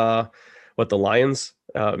the Lions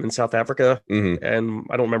in South Africa, and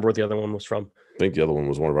I don't remember what the other one was from. I think the other one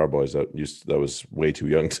was one of our boys that was way too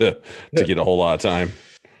young to get a whole lot of time.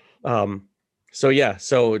 So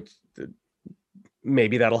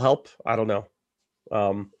maybe that'll help. I don't know.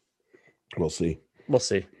 We'll see.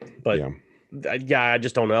 But I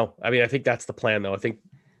just don't know. I mean, I think that's the plan, though. I think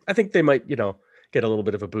they might, get a little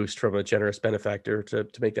bit of a boost from a generous benefactor to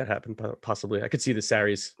make that happen. Possibly, I could see the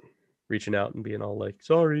Saris reaching out and being all like,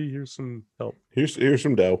 "Sorry, here's some help. Here's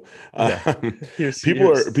some dough."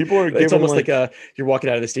 People are giving, it's almost like you're walking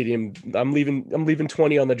out of the stadium. I'm leaving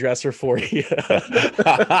 20 on the dresser for you.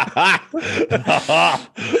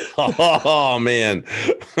 Oh man.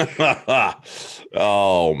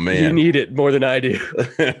 Oh man. You need it more than I do.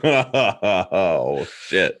 Oh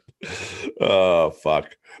shit. Oh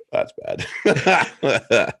fuck, that's bad.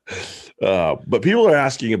 But people are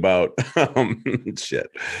asking about shit.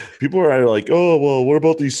 People are like, oh well, what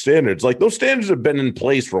about these standards? Like those standards have been in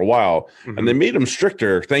place for a while, and they made them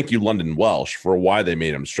stricter. Thank you, London Welsh, for why they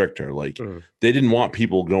made them stricter. Like they didn't want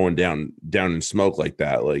people going down in smoke like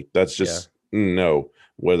that. Like that's just no.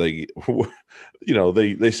 Where they,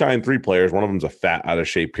 they signed 3 players. One of them's a fat, out of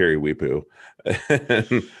shape Piri Weepu,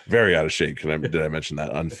 very out of shape. Did I mention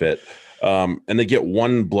that? Unfit. And they get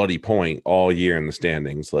 1 bloody point all year in the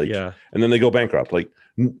standings. Like, and then they go bankrupt. Like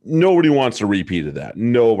nobody wants a repeat of that.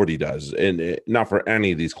 Nobody does, and not for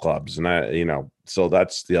any of these clubs. And so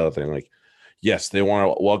that's the other thing. Like, yes, they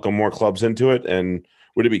want to welcome more clubs into it. And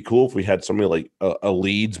would it be cool if we had somebody like a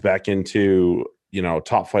Leeds back into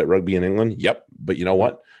top flight rugby in England? Yep. But you know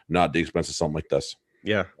what? Not at the expense of something like this.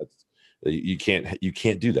 Yeah. You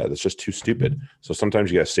can't do that. It's just too stupid. So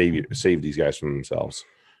sometimes you got to save these guys from themselves.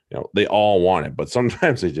 They all want it, but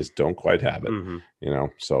sometimes they just don't quite have it.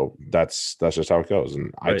 So that's just how it goes.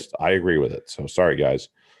 And I agree with it. So sorry, guys.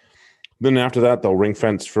 Then after that, they'll ring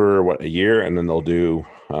fence for a year, and then they'll do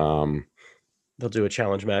a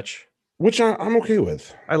challenge match, which I'm okay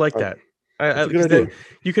with. I like that. Then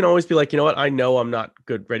you can always be like, you know what? I know I'm not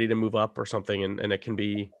ready to move up or something, and it can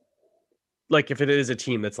be like if it is a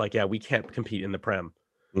team that's like, yeah, we can't compete in the Prem.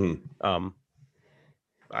 I don't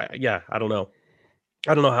know.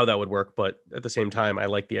 I don't know how that would work, but at the same time, I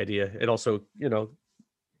like the idea. It also,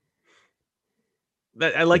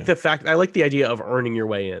 that I like the fact, I like the idea of earning your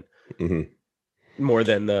way in more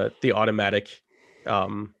than the automatic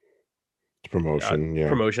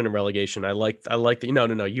promotion and relegation. I like the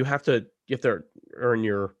no, you have to earn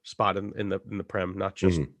your spot in the Prem, not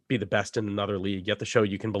just be the best in another league. You have to show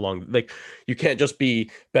you can belong. Like you can't just be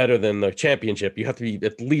better than the Championship. You have to be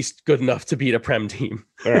at least good enough to beat a Prem team.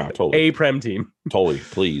 Yeah, totally. A Prem team. Totally.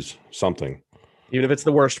 Please, something. Even if it's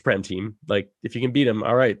the worst Prem team, like if you can beat them,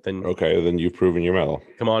 all right, then okay, then you've proven your mettle.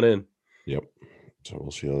 Come on in. Yep. So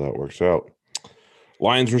we'll see how that works out.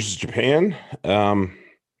 Lions versus Japan.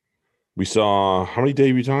 We saw how many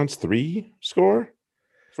debutants? 3 score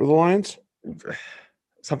for the Lions?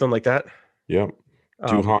 Something like that. Yep.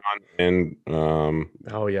 Duhan and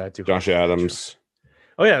Duhan. Josh Adams.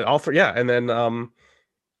 Oh yeah, all 3. Yeah, and then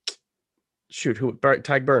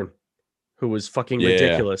Tag Byrne, who was fucking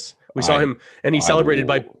ridiculous. We saw him, and he celebrated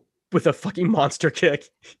with a fucking monster kick.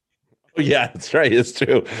 Oh, yeah, that's right. It's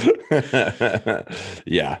true.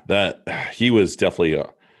 Yeah, that he was definitely.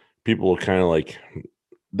 People were kind of like.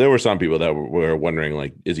 There were some people that were wondering,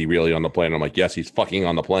 like, is he really on the plane? I'm like, yes, he's fucking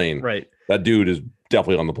on the plane. Right. That dude is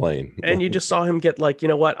definitely on the plane. And you just saw him get like, you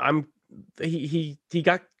know what? He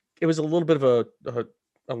got. It was a little bit of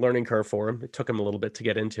a learning curve for him. It took him a little bit to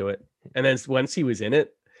get into it, and then once he was in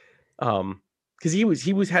it, because he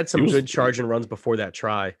had some good charge and runs before that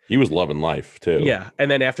try. He was loving life too. Yeah, and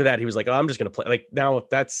then after that, he was like, "Oh, I'm just gonna play." Like now,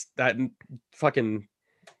 that's that fucking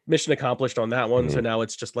mission accomplished on that one. So now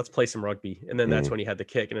it's just let's play some rugby, and then that's when he had the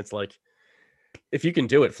kick, and it's like, if you can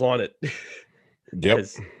do it, flaunt it. Yep.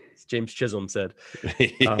 As James Chisholm said,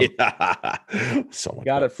 so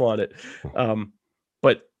got it, flaunt it.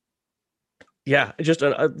 But yeah, just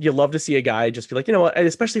you love to see a guy just be like, you know what, and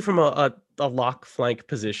especially from a lock flank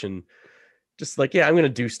position. Just like, yeah, I'm going to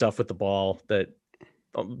do stuff with the ball that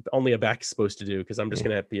only a back is supposed to do because I'm just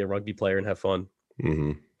going to be a rugby player and have fun.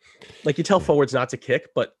 Like you tell forwards not to kick,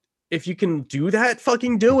 but if you can do that,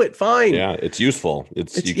 fucking do it. Fine. Yeah, it's useful.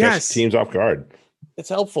 You catch teams off guard. It's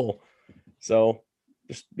helpful. So,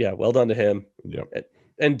 just well done to him. Yep.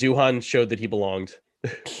 And Duhan showed that he belonged.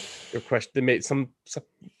 They made some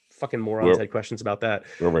fucking morons had questions about that.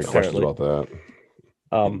 There were questions about that.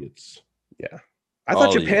 Yeah. I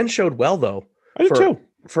thought Japan showed well though. I did too.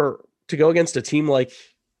 To go against a team like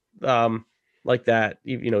that,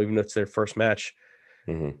 even though it's their first match,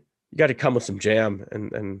 you got to come with some jam,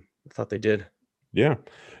 and I thought they did. Yeah,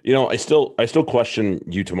 I still question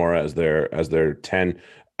Utamura as their 10.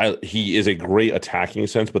 He is a great attacking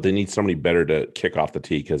sense, but they need somebody better to kick off the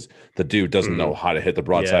tee because the dude doesn't know how to hit the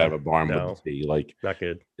broadside of a barn with the tee. Like, not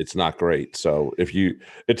good. It's not great. So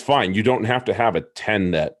it's fine. You don't have to have a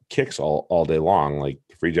 10 that kicks all day long. Like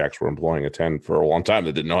the Free Jacks were employing a 10 for a long time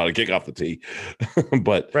that didn't know how to kick off the tee.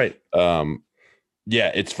 But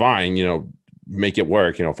it's fine. Make it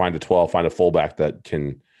work. Find a 12, find a fullback that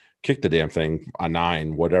can kick the damn thing, a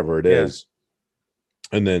 9, whatever it is.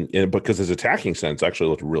 And then, because his attacking sense actually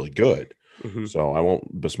looked really good. So I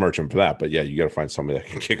won't besmirch him for that. But yeah, you got to find somebody that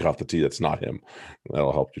can kick off the tee that's not him.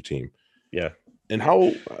 That'll help your team. Yeah. And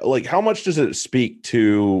how much does it speak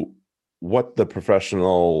to what the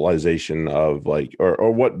professionalization of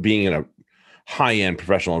or what being in a high-end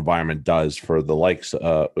professional environment does for the likes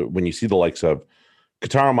when you see the likes of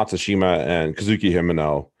Kotaro Matsushima and Kazuki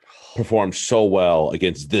Himeno perform so well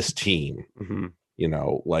against this team.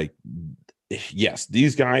 Like, yes,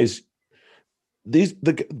 these guys,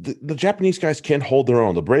 the Japanese guys can hold their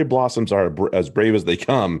own. The Brave Blossoms are as brave as they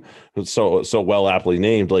come. So well aptly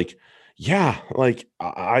named. Like, yeah, like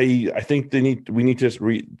I think you need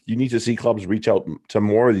to see clubs reach out to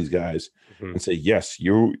more of these guys and say, yes,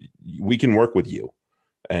 we can work with you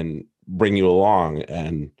and bring you along,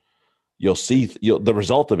 and you'll see the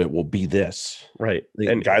result of it will be this. Right.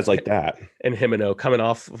 And guys like that. And Himeno coming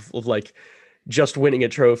off of like just winning a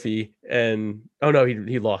trophy, and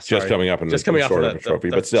he lost. Just coming up in the short of a trophy,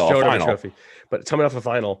 but still a final. Trophy. But coming off a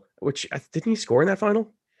final, which didn't he score in that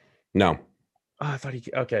final? No. Oh, I thought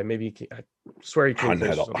maybe I swear he came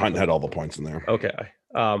Hunt had all the points in there. Okay.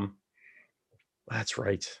 That's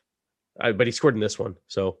right. But he scored in this one.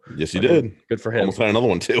 So yes, he did. Good for him. Almost had another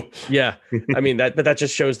one too. Yeah. I mean, that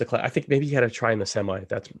just shows the class. I think maybe he had a try in the semi.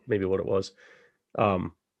 That's maybe what it was.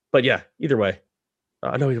 But yeah, either way.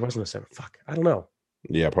 No, he wasn't the semi. Fuck. I don't know.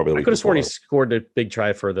 Yeah, probably. I could have sworn he scored a big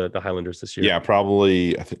try for the Highlanders this year. Yeah,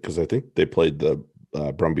 probably. I think they played the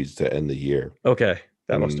Brumbies to end the year. Okay.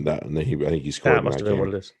 That must have been. And then I think he scored. That must have been what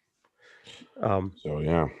it is. So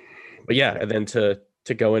yeah. But yeah, and then to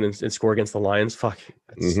go in and score against the Lions, fuck.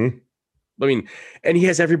 I mean, and he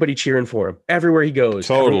has everybody cheering for him everywhere he goes.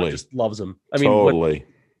 Totally. Everyone just loves him. I mean, totally.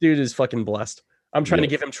 Dude is fucking blessed. I'm trying to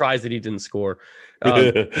give him tries that he didn't score.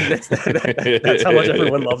 That's how much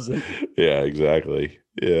everyone loves him. Yeah, exactly.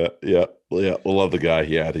 Yeah. We'll love the guy.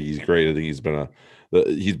 Yeah, I think he's great. I think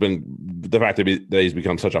the fact that he's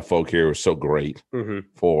become such a folk hero is so great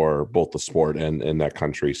for both the sport and that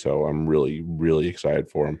country. So I'm really, really excited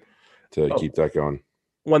for him to keep that going.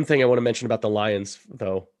 One thing I want to mention about the Lions,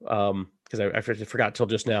 though, because I forgot till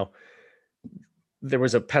just now, there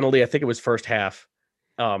was a penalty. I think it was first half,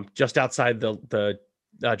 just outside the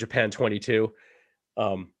Japan 22,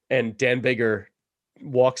 and Dan Bigger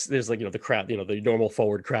walks. There's the crowd, the normal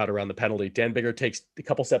forward crowd around the penalty. Dan Bigger takes a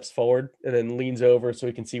couple steps forward and then leans over so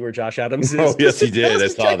he can see where Josh Adams is. Oh yes, he did. I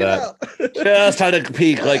saw that. Just had to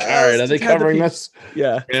peek. Like, all right, are they covering us?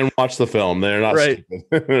 Yeah. And watch the film. They're not right.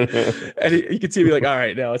 And you can see me like, all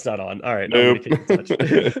right, no, it's not on. All right, no, nope.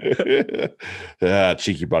 Yeah,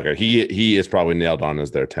 cheeky bucket. He is probably nailed on as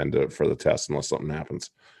their 10 for the test unless something happens.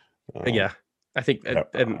 Yeah, I think, I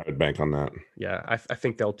would bank on that. Yeah, I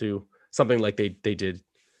think they'll do something like they did,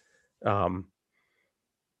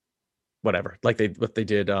 whatever, like what they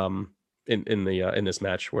did in this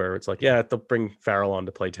match, where it's like, yeah, they'll bring Farrell on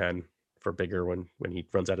to play 10 for Bigger when he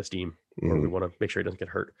runs out of steam, or we want to make sure he doesn't get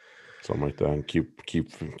hurt, something like that, and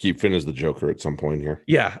keep Finn as the Joker at some point here.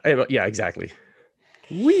 Yeah, exactly.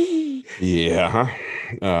 Wee. Yeah,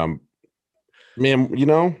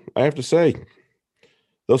 man, I have to say,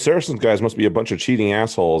 those Saracens guys must be a bunch of cheating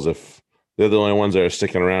assholes if they're the only ones that are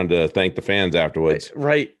sticking around to thank the fans afterwards.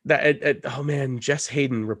 Right. Oh man, Jess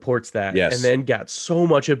Hayden reports that, yes, and then got so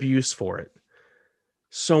much abuse for it.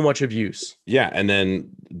 So much abuse. Yeah, and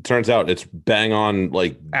then it turns out it's bang on,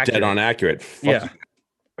 like dead on accurate. Yeah.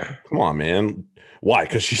 Come on, man. Why?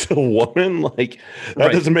 Because she's a woman? Like,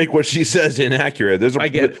 that doesn't make what she says inaccurate. There's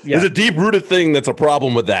a deep-rooted thing that's a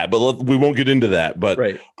problem with that, but we won't get into that. But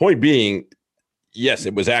point being, yes,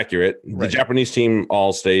 it was accurate. The Japanese team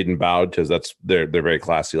all stayed and bowed because they're very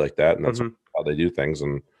classy like that, and that's how they do things.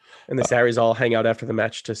 And the Saris all hang out after the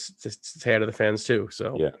match to say hi to the fans too.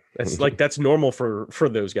 So yeah, it's like that's normal for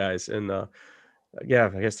those guys. And I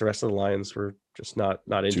guess the rest of the Lions were just not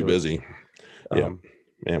into too busy. Yeah.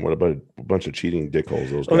 Man, what about a bunch of cheating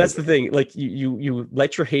dickholes? Those guys. That's the thing. Like you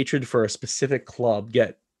let your hatred for a specific club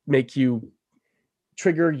make you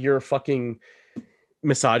trigger your fucking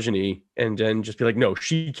misogyny, and then just be like, no,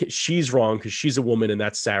 she's wrong because she's a woman and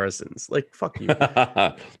that's Saracens. Like, fuck you.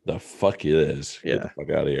 The fuck it is. Yeah. Get the fuck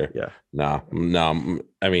out of here. Yeah. No.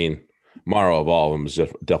 I mean, Morrow of all of them is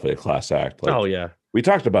definitely a class act. Like, oh yeah. We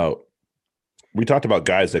talked about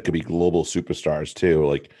guys that could be global superstars too.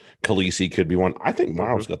 Like Khaleesi could be one. I think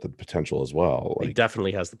Morrow's got the potential as well. Like, he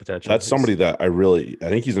definitely has the potential. That's somebody that I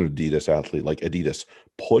think he's an Adidas athlete. Like, Adidas,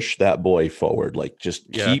 push that boy forward. Like, just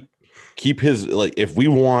keep his, like, if we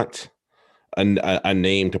want a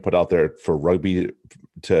name to put out there for rugby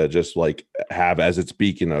to just like have as its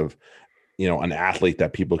beacon of, an athlete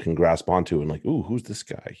that people can grasp onto and like, ooh, who's this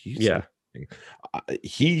guy?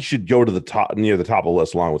 He should go to the top, near the top of the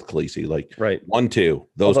list, along with Khaleesi. Like, 1, 2,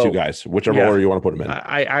 those two guys, whichever order you want to put them in.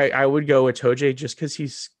 I would go with Toje just because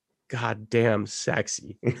he's goddamn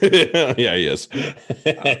sexy. Yeah, he is.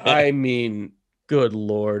 I mean, good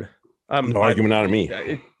Lord. No argument out of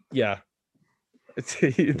me. Yeah.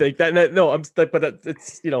 Like that. No, I'm like, but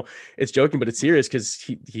it's it's joking, but it's serious because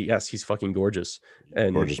he's fucking gorgeous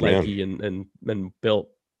and Gorgeous man. lanky and built,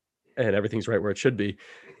 and everything's right where it should be.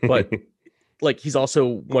 But like he's also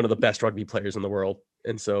one of the best rugby players in the world,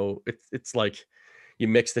 and so it's like you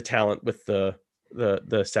mix the talent with the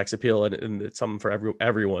sex appeal, and it's something for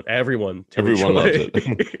everyone loves it.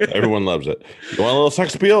 Everyone loves it. You want a little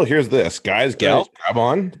sex appeal? Here's this, guys, gals, grab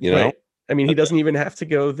on. Right. I mean, he doesn't even have to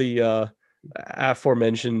go the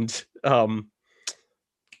aforementioned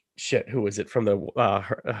shit. Who was it from the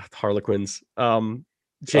Harlequins?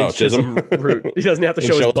 James Chisholm route. He doesn't have to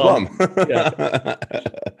show his bum. Yeah.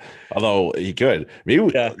 Although he could.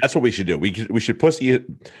 Maybe that's what we should do. We should push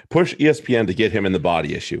ESPN to get him in the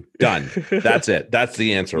body issue. Done. That's it. That's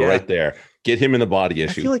the answer right there. Get him in the body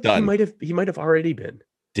issue. I feel like done. he might have already been.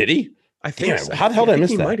 Did he? I think. Damn, how the hell did I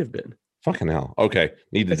miss that? He might have been. Fucking hell. Okay.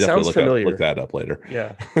 Need to definitely look that up later.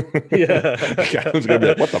 Yeah. Yeah. I was gonna be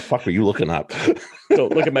like, what the fuck are you looking up?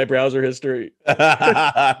 Don't look at my browser history.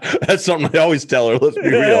 That's something I always tell her. Let's be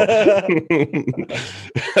real.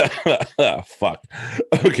 Fuck.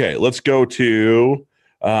 Okay, let's go to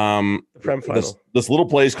the Prem final. This little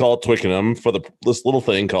place called Twickenham for this little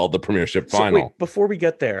thing called the Premiership final. Wait, before we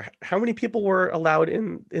get there, how many people were allowed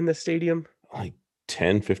in the stadium? Like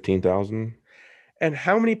 10, 15,000. And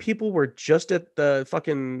how many people were just at the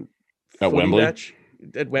fucking at Wembley match?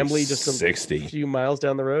 At Wembley, just 60. A few miles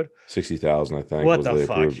down the road. 60,000, I think. What the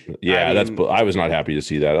fuck? Yeah, I was not happy to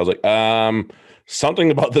see that. I was like,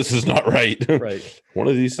 something about this is not right. Right. One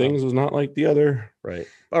of these things is not like the other. Right.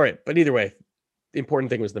 All right, but either way, the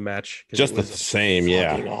important thing was the match. Just the same,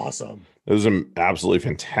 yeah. Awesome. It was an absolutely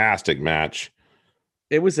fantastic match.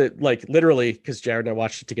 It was literally, because Jared and I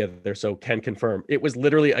watched it together, so can confirm. It was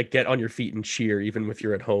literally a get on your feet and cheer, even if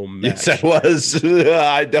you're at home match. Yes, I was.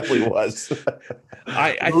 I definitely was.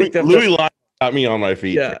 I think that Louis Lyon got me on my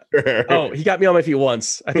feet. Yeah. Oh, he got me on my feet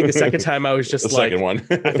once. I think the second time I was just the like, second one.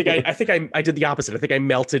 I think I did the opposite. I think I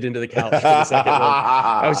melted into the couch for the second one.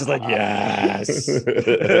 I was just like, yes,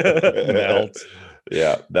 melt.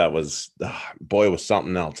 Yeah, that was boy, it was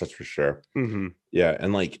something else. That's for sure. Mm-hmm. Yeah,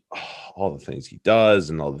 and like all the things he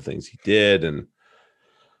does and all the things he did, and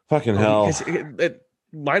fucking hell, it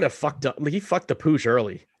might have fucked up. Like, he fucked the pooch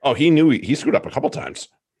early. Oh, he knew he screwed up a couple times.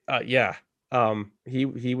 Yeah.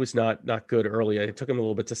 He was not good early. It took him a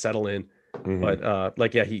little bit to settle in, but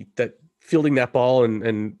fielding that ball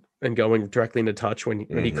and going directly into touch when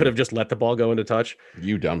he could have just let the ball go into touch.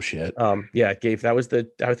 You dumb shit. Yeah,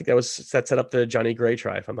 that set up the Johnny Gray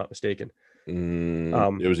try, if I'm not mistaken.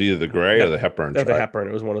 It was either the Gray or the Hepburn. The Hepburn.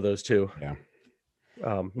 It was one of those two. Yeah.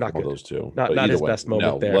 Not good. Those two. Not his best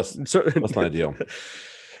moment there. Less not ideal.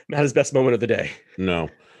 Not his best moment of the day. No.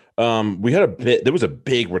 There was a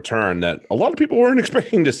big return that a lot of people weren't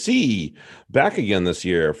expecting to see back again this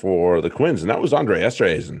year for the Quins, and that was Andre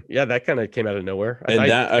Esterhuizen. Yeah, that kind of came out of nowhere.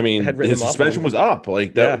 His suspension was up.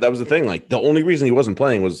 Like that was the thing. Like the only reason he wasn't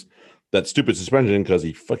playing was that stupid suspension because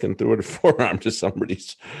he fucking threw a forearm to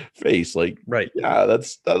somebody's face. Like, right. Yeah,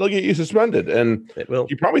 that'll get you suspended. And it will.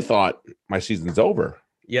 You probably thought my season's over.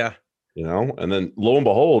 Yeah. And then lo and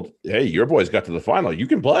behold, hey, your boys got to the final. You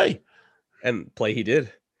can play. And play he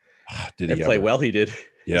did. Did he play well? He did.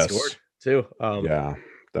 Yes. He scored too.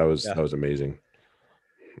 That was amazing.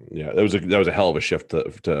 Yeah, that was a hell of a shift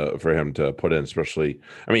for him to put in, especially.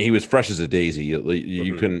 I mean, he was fresh as a daisy.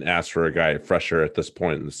 You couldn't ask for a guy fresher at this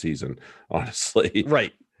point in the season, honestly.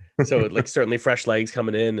 Right. So certainly fresh legs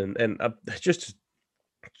coming in and just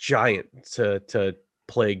giant to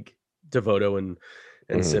plague Devoto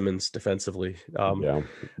and Simmons defensively. I'm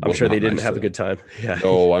sure they didn't have a good time. Yeah.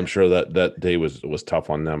 Oh, I'm sure that day was tough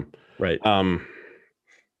on them. Right.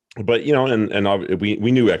 But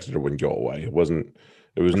we knew Exeter wouldn't go away. It was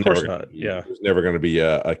never going to be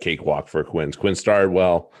a cakewalk for Quins. Quins started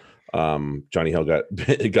well. Johnny Hill got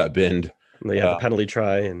binned. They had the penalty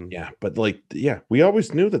try but we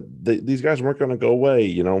always knew that these guys weren't going to go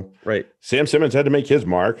away. Right. Sam Simmons had to make his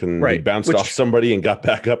mark, and he bounced off somebody and got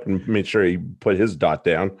back up and made sure he put his dot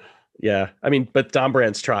down. Yeah, I mean, but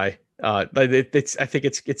Dombrandt's try. I think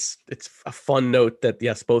it's a fun note that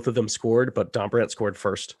yes, both of them scored, but Dombrandt scored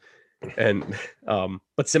first, and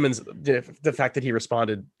but Simmons, the fact that he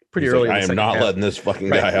responded pretty early. I am not letting this fucking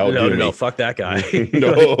guy out. No, fuck that guy.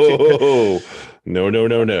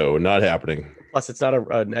 No, not happening. Plus, it's not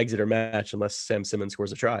an Exeter match unless Sam Simmons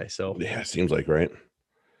scores a try. So yeah, seems like right.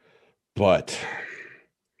 But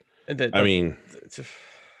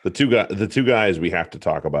the two guys we have to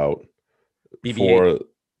talk about BB8.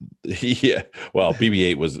 Yeah. Well,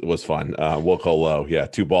 BB-8 was fun. We'll call low. Yeah,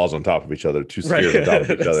 two balls on top of each other, two spheres on top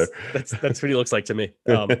of each other. That's what he looks like to me.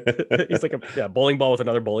 He's like a bowling ball with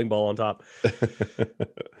another bowling ball on top.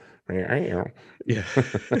 Yeah.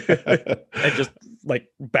 And just like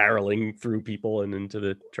barreling through people and into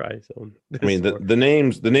the try zone. I mean, the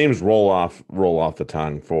names roll off the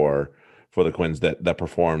tongue for the Quins that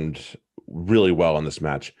performed really well in this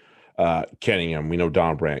match. Kenningham, we know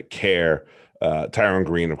Don Brandt, Kerr, Tyrone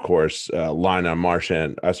Green, of course, Lina,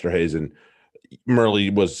 Marchand, Esterhazen. Murley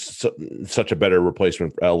was such a better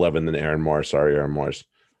replacement for 11 than Aaron Morris. Sorry, Aaron Morris.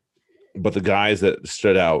 But the guys that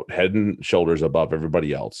stood out head and shoulders above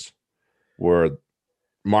everybody else were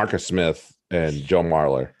Marcus Smith and Joe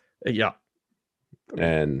Marler. Yeah.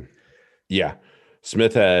 And yeah,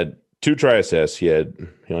 Smith had 2 try assists. He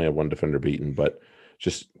only had 1 defender beaten, but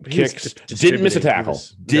just kicks. Didn't miss a tackle.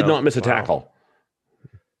 Did not miss a tackle.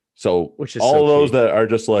 So which is all those that are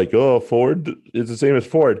just like, oh, Ford is the same as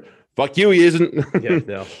Ford. Fuck you, he isn't. Yeah,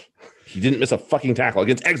 no. He didn't miss a fucking tackle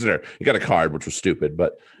against Exeter. He got a card, which was stupid,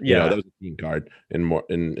 but you know, that was a team card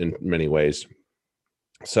in many ways.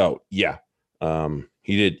 So yeah,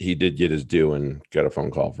 he did get his due and got a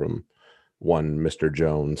phone call from one Mr.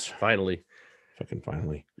 Jones. Finally. Fucking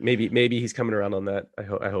finally. Maybe he's coming around on that. I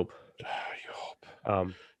hope.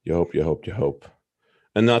 You hope.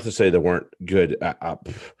 And not to say they weren't good. I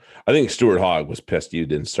think Stuart Hogg was pissed you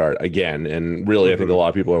didn't start again. And really, I think a lot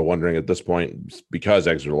of people are wondering at this point, because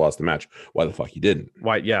Exeter lost the match, why the fuck you didn't?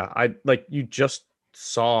 Why? Yeah. You just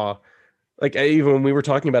saw, even when we were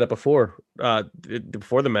talking about it before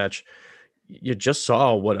the match, you just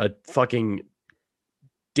saw what a fucking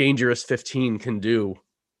dangerous 15 can do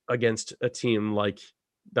against a team like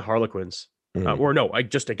the Harlequins.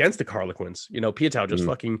 Just against the Harlequins. You know, Piatow just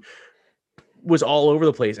fucking was all over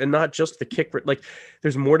the place, and not just the kick. Like,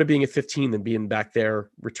 there's more to being a 15 than being back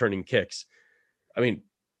there returning kicks. I mean,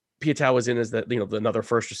 Piatow was in as another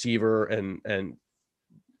first receiver, and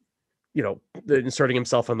inserting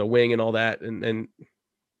himself on the wing and all that, and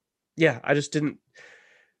yeah, I just didn't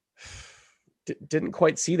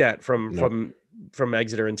quite see that from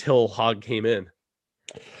Exeter until Hogg came in.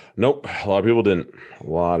 Nope, a lot of people didn't.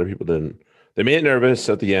 They made it nervous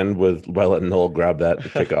at the end by letting Noel grab that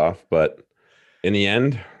kickoff, but in the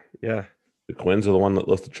end, yeah, the Quins are the one that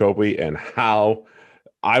lifts the trophy. And how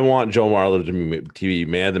I want Joe Marler to be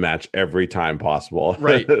man of the match every time possible,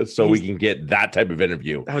 right? So we can get that type of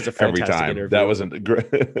interview. That was a fantastic every time. Interview. That wasn't great.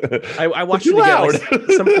 I watched it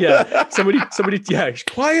again. Somebody,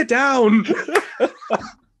 quiet down.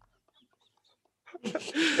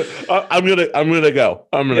 I'm gonna go.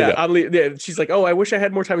 go. She's like, oh, I wish I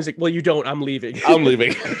had more time. He's like, well, you don't. I'm leaving.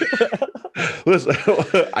 Listen,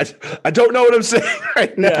 I don't know what I'm saying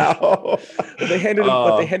right now. They handed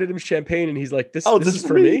him champagne, and he's like, "This is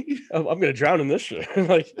for me. I'm gonna drown in this shit."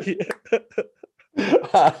 Like,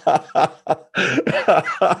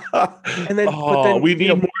 and then, we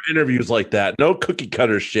need more interviews like that. No cookie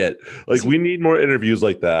cutter shit. Like, we need more interviews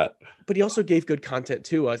like that. But he also gave good content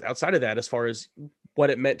too, outside of that, as far as what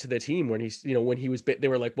it meant to the team when they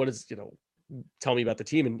were like, what is, tell me about the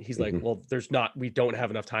team. And he's like, well, we don't have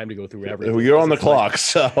enough time to go through everything. You're on the clock.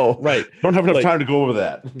 So right. Don't have enough time to go over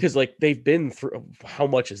that. Because they've been through, how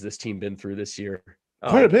much has this team been through this year?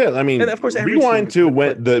 Quite a bit. I mean, and of course, rewind to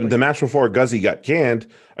when the match before Guzzi got canned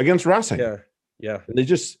against Racing. Yeah. And they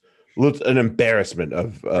just looked an embarrassment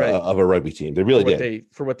of a rugby team. They really did.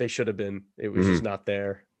 For what they should have been. It was just not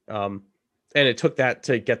there. And it took that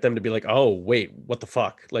to get them to be like, oh, wait, what the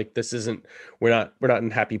fuck? Like, this isn't, we're not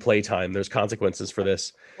in happy playtime. There's consequences for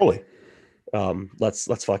this. Holy.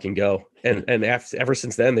 Let's fucking go. And ever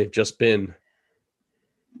since then, they've just been,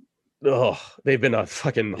 they've been a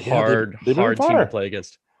fucking hard team to play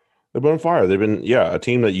against. They've been on fire. They've been, a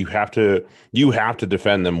team that you have to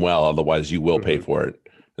defend them well. Otherwise you will pay for it.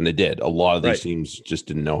 And they did. A lot of these teams just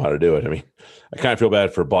didn't know how to do it. I mean, I kind of feel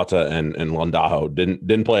bad for Botta and Landajo.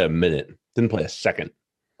 Didn't play a minute. Didn't play a second.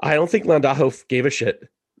 I don't think Landajo gave a shit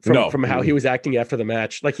from how he was acting after the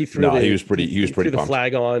match. Like, he was pretty the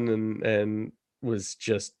flag on and was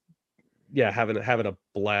just having a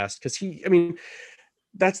blast, because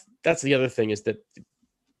that's the other thing, is that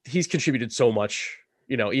he's contributed so much.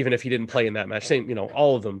 Even if he didn't play in that match, same.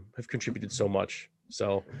 All of them have contributed so much.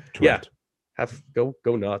 So correct. Go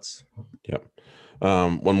nuts. Yep.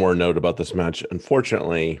 One more note about this match.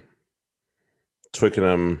 Unfortunately,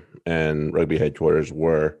 Twickenham and rugby headquarters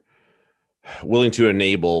were willing to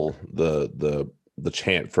enable the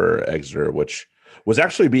chant for Exeter, which was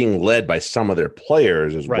actually being led by some of their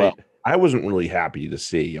players as well. I wasn't really happy to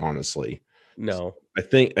see, honestly. No, I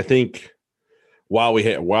think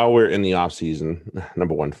while we're in the off season,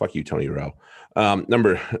 number one, fuck you, Tony Rowe. I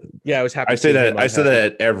was happy. I say that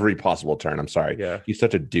at every possible turn. I'm sorry. Yeah, he's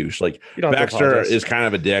such a douche. Like Baxter is kind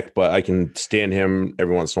of a dick, but I can stand him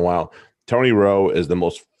every once in a while. Tony Rowe is the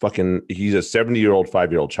most fucking. He's a 70-year-old,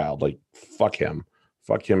 5-year-old child. Like fuck him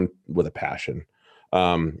with a passion.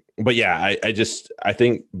 But yeah, I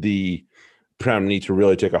think the Prem need to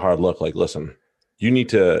really take a hard look. Like, listen, you need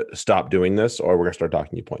to stop doing this, or we're gonna start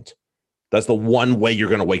docking you points. That's the one way you're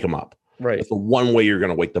gonna wake them up. Right. That's the one way you're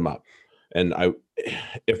gonna wake them up. And how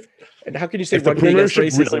can you say if the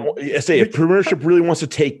Premiership really wants to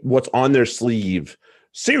take what's on their sleeve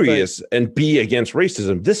serious and be against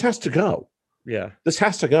racism, this has to go. Yeah, this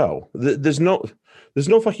has to go. There's no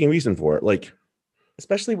fucking reason for it. Like,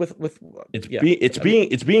 especially with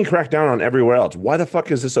it's being cracked down on everywhere else. Why the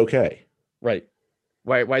fuck is this okay? Right.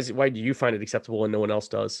 Why do you find it acceptable and no one else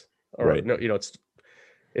does? Or right. No,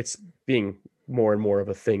 it's being more and more of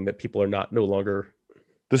a thing that people are no longer.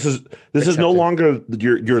 This is no longer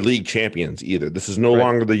your league champions either. This is no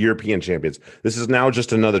longer the European champions. This is now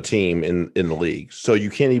just another team in the league. So you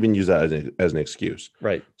can't even use that as an excuse.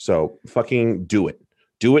 Right. So fucking do it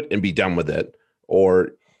and be done with it.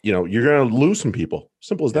 Or, you're going to lose some people.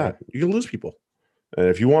 Simple as that. You're going to lose people. And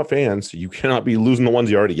if you want fans, you cannot be losing the ones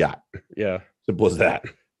you already got. Yeah. Simple as that.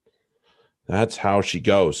 That's how she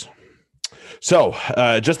goes. So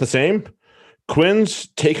just the same, Quins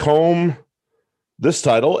take home this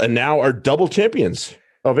title and now are double champions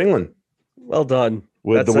of England. Well done.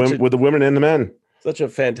 With the women and the men. Such a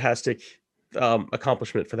fantastic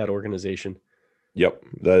accomplishment for that organization. Yep.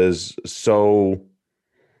 That is so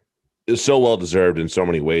well deserved in so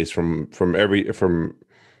many ways from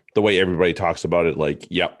the way everybody talks about it. Like,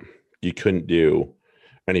 yep, you couldn't do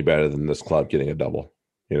any better than this club getting a double,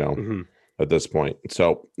 at this point.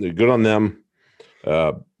 So good on them.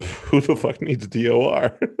 Who the fuck needs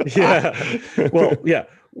DOR? Yeah. Well, yeah.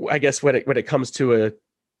 I guess when it comes to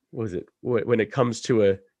when it comes to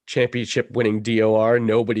a championship winning DOR,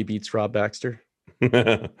 nobody beats Rob Baxter.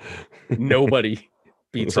 Nobody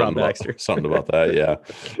beats Rob Baxter. Something about that, yeah.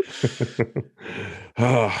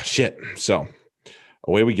 Oh shit. So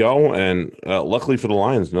away we go, and luckily for the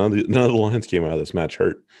Lions, none of the Lions came out of this match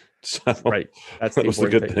hurt. So right, that was the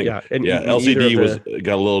good thing. Yeah, and LCD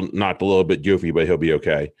got knocked a little bit goofy, but he'll be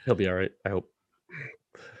okay. He'll be all right, I hope.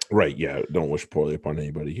 Right, yeah. Don't wish poorly upon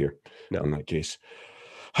anybody here. No, in that case.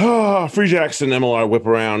 Free Jacks and MLR whip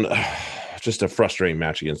around. Just a frustrating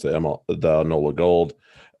match against the NOLA Gold.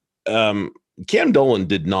 Cam Dolan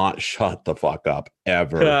did not shut the fuck up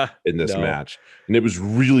ever in this match, and it was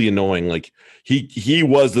really annoying. Like he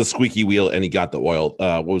was the squeaky wheel, and he got the oil.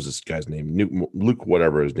 What was this guy's name? Luke,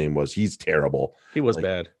 whatever his name was. He's terrible. He was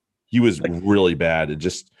bad. He was really bad. It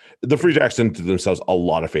just the Free Jacks didn't do themselves a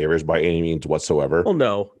lot of favors by any means whatsoever. Well,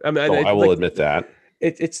 no, I mean, I will admit that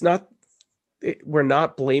it's not. We're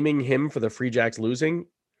not blaming him for the Free Jacks losing.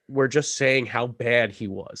 We're just saying how bad he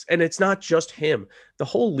was. And it's not just him. The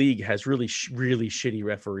whole league has really, really shitty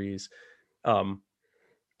referees and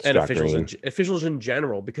officials in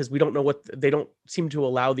general, because we don't know they don't seem to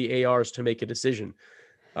allow the ARs to make a decision.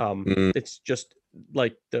 It's just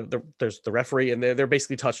like there's the referee and they're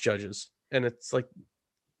basically touch judges. And it's like,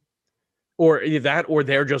 or either that, or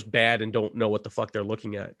they're just bad and don't know what the fuck they're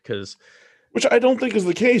looking at. Which I don't think is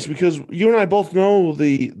the case, because you and I both know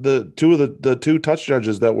the two touch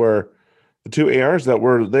judges that were the two ARs that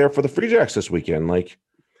were there for the Free Jacks this weekend. Like,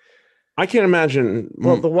 I can't imagine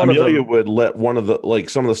Amelia would let one of the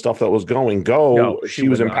some of the stuff that was going go. No, she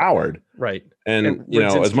was empowered, right? And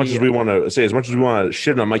as much as we want to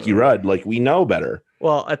shit on Mikey Rudd, like, we know better.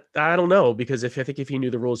 Well, I don't know, because if he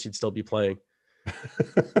knew the rules, he'd still be playing.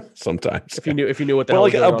 Sometimes if you knew what the hell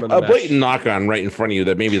was going on in the a blatant knock on right in front of you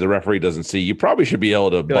that maybe the referee doesn't see, you probably should be able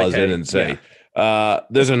to buzz in and say,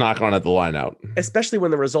 there's a knock on at the line out, especially when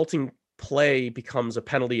the resulting play becomes a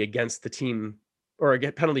penalty against the team, or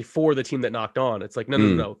a penalty for the team that knocked on. It's like,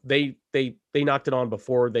 no, they knocked it on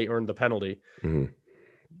before they earned the penalty.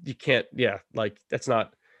 You can't, that's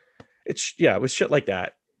not, it was shit like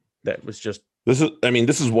that was just. This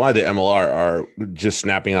is why the MLR are just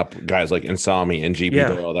snapping up guys like Insami and GB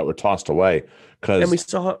Doyle that were tossed away, because we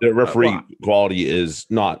saw the referee quality is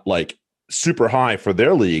not like super high for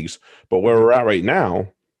their leagues, but where we're at right now,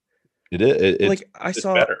 it's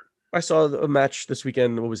better. I saw a match this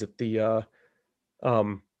weekend. What was it? The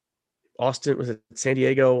Austin, was it San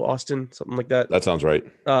Diego, Austin, something like that? That sounds right.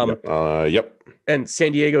 Yep. And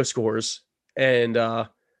San Diego scores, and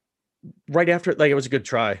right after, it was a good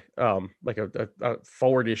try, like a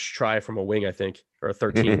forwardish try from a wing, I think, or a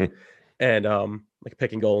 13, and like a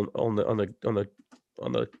pick and goal on the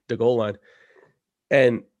goal line.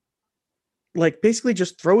 and like basically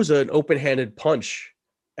just throws an open-handed punch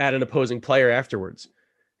at an opposing player afterwards,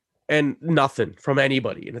 and nothing from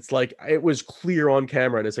anybody. And it's like, it was clear on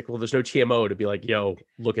camera, and it's like, well, there's no TMO to be like, yo,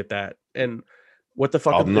 look at that. And what the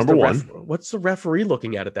fuck is number one. What's the referee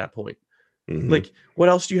looking at that point? Mm-hmm. Like, what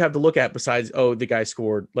else do you have to look at besides, oh, the guy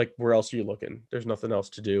scored? Like, where else are you looking? There's nothing else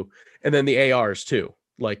to do. And then the ARs too.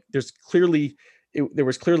 Like, there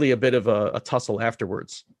was clearly a bit of a tussle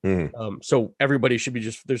afterwards. Mm-hmm. So everybody should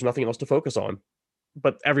be there's nothing else to focus on,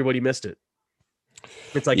 but everybody missed it.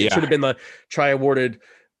 It's like, it should have been the awarded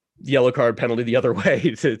yellow card penalty the other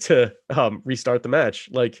way to restart the match.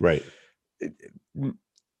 Like, right.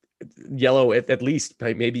 Yellow at least,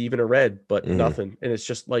 maybe even a red, but nothing. And it's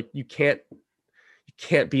just like, you can't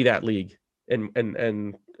be that league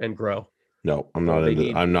and grow. No, I'm not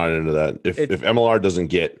into that. If MLR doesn't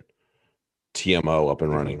get TMO up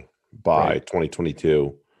and running by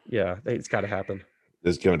 2022, yeah, it's got to happen.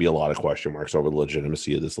 There's going to be a lot of question marks over the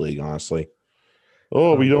legitimacy of this league, honestly.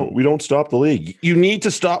 Oh, we don't stop the league. You need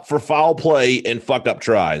to stop for foul play and fuck up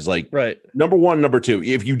tries. Like, right. Number one, number two.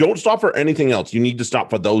 If you don't stop for anything else, you need to stop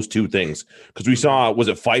for those two things. Because we saw, was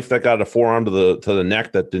it Fife that got a forearm to the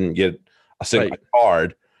neck that didn't get a single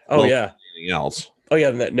card? Oh, yeah. Anything else? Oh, yeah.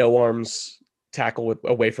 And that no arms tackle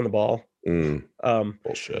away from the ball.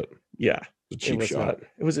 Bullshit. Yeah. A cheap shot.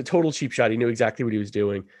 It was a total cheap shot. He knew exactly what he was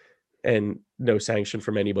doing, and no sanction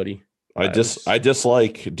from anybody. I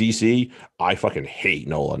dislike DC. I fucking hate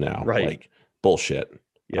NOLA now. Right. Like, bullshit.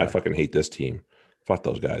 Yeah. I fucking hate this team. Fuck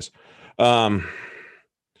those guys. Yeah,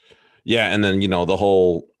 and then there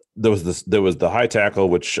was the high tackle,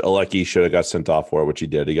 which Alecki should have got sent off for, which he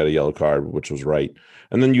did. He got a yellow card, which was right.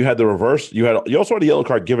 And then you had the reverse. You also had a yellow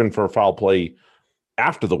card given for a foul play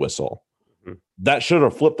after the whistle. That should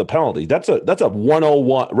have flipped the penalty. That's a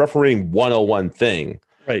 101 refereeing 101 thing.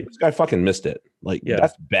 Right. This guy fucking missed it. Like,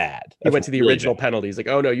 that's bad. He went to the original penalty. He's like,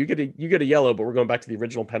 oh no, you get a yellow, but we're going back to the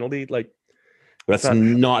original penalty. Like, that's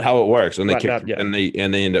not how it works. And they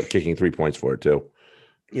end up kicking 3 points for it too.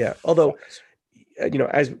 Yeah. Although,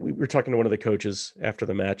 as we were talking to one of the coaches after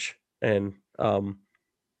the match, and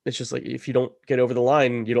it's just like, if you don't get over the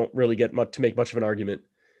line, you don't really get much to make much of an argument.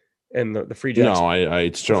 And the Free Jacks,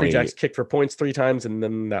 Free Jacks kicked for points 3 times, and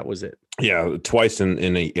then that was it. Yeah, twice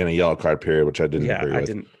in a yellow card period, which I didn't agree with.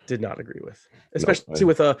 I did not agree with, especially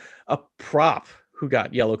with a prop who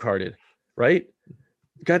got yellow carded. Right,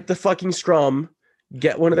 got the fucking scrum,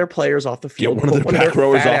 get one of their players off the field, get one of their back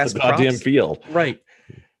rowers off the goddamn field. Right.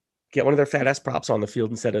 Get one of their fat ass props on the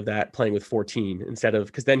field instead of that, playing with 14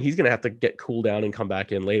 because then he's going to have to get cooled down and come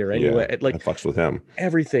back in later anyway. Yeah, that fucks with him.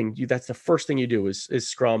 Everything that's the first thing you do is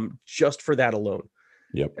scrum just for that alone.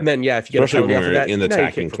 Yep. And then, if you get especially when you're in the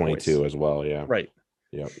attacking 22 as well. Yeah. Right.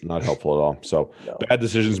 Yeah. Not helpful at all. So bad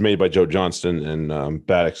decisions made by Joe Johnston and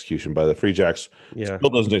bad execution by the Free Jacks. Yeah.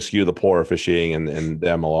 Still doesn't excuse the poor officiating, and the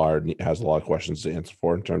MLR has a lot of questions to answer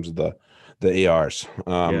for in terms of the ARs.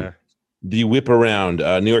 The whip around.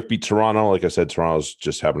 New York beat Toronto. Like I said, Toronto's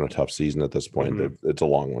just having a tough season at this point. It's a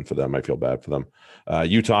long one for them. I feel bad for them.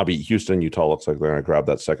 Utah beat Houston. Utah looks like they're going to grab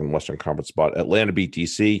that second Western Conference spot. Atlanta beat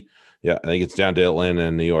DC. Yeah, I think it's down to Atlanta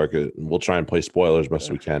and New York. We'll try and play spoilers best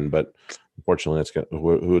as we can, but unfortunately,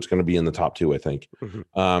 it's going to be in the top 2, I think.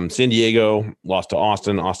 San Diego lost to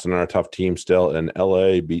Austin. Austin are a tough team still, and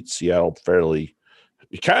LA beat Seattle fairly.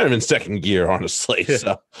 Kind of in second gear, honestly.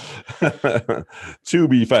 So, to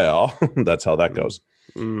be fair, that's how that goes.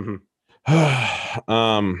 TRM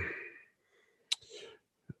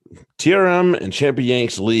and Champion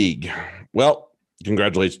Yanks League. Well,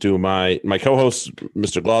 congratulations to my co-host,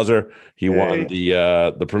 Mr. Glauser. He won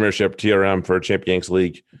the Premiership TRM for Champion Yanks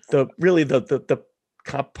League. The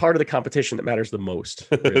part of the competition that matters the most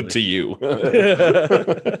really. To you.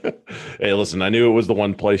 Hey, listen, I knew it was the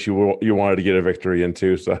one place you wanted to get a victory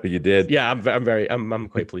into, so you did. Yeah, I'm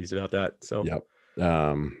quite pleased about that. So yep.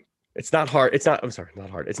 It's not hard. Not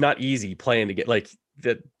hard. It's not easy playing to get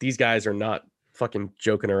these guys are not fucking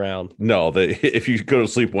joking around. No, if you go to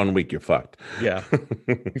sleep 1 week, you're fucked. Yeah.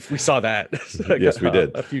 We saw that. Yes, we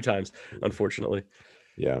did. A few times, unfortunately.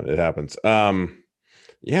 Yeah, it happens.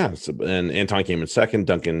 Yeah, and Anton came in second.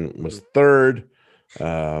 Duncan was third.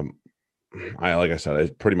 Like I said,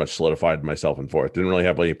 I pretty much solidified myself in fourth. Didn't really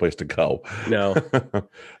have any place to go. No.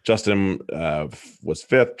 Justin was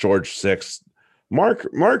fifth. George sixth. Mark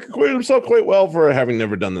acquitted himself quite well for having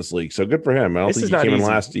never done this league. So good for him. I don't think he came in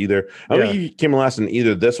last either. I don't think he came in last in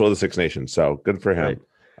either this or the Six Nations. So good for him. Right.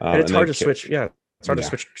 And it's hard to switch. Yeah. It's hard to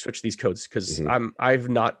switch these codes because I've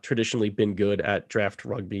not traditionally been good at draft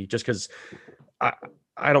rugby just because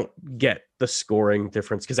I don't get the scoring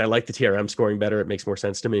difference because I like the TRM scoring better. It makes more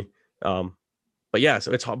sense to me. but yeah,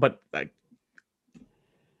 so it's hard, but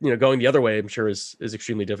going the other way, I'm sure is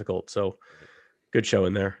extremely difficult. So good show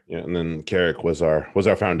in there. Yeah, and then Carrick was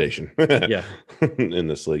our foundation. Yeah. In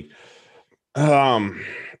this league.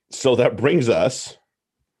 So that brings us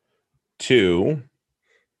to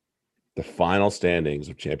the final standings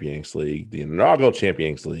of Champions League, the inaugural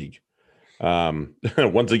Champions League.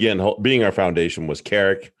 Once again, being our foundation was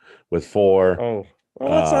Carrick with 4. Oh,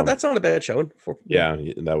 well, that's not a bad showing. Yeah,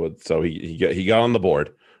 that would. So he got on the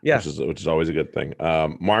board. Yeah, which is always a good thing.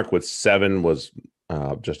 Mark with 7 was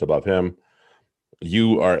just above him.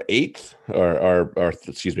 You are 8th, or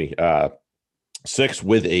excuse me, 6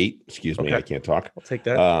 with 8. Excuse me, I can't talk. I'll take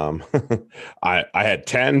that. I had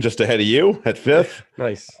 10 just ahead of you at 5th.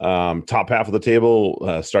 Nice. Top half of the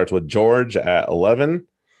table starts with George at 11.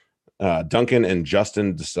 Duncan and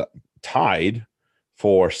Justin tied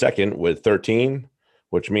for 2nd with 13,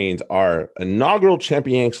 which means our inaugural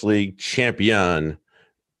Champions League champion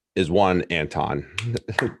is one Anton.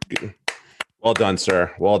 Well done,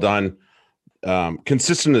 sir. Well done.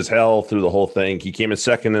 Consistent as hell through the whole thing. He came in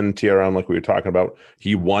 2nd in TRM, like we were talking about.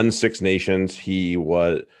 He won 6 nations.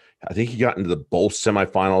 I think he got into both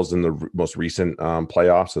semifinals in the most recent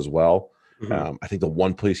playoffs as well. Mm-hmm. I think the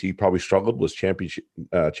one place he probably struggled was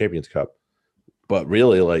Champions Cup. But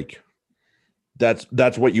really, like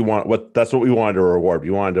that's what you want. That's what we wanted to reward. We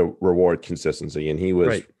wanted to reward consistency, and he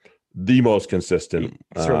was the most consistent.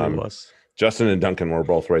 He certainly was. Justin and Duncan were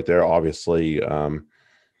both right there. Obviously,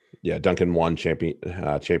 Duncan won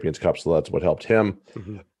Champions Cup, so that's what helped him.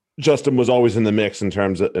 Mm-hmm. Justin was always in the mix in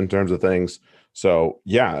terms of things. So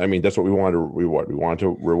yeah, I mean that's what we wanted to reward. We wanted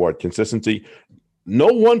to reward consistency. No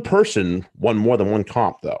one person won more than one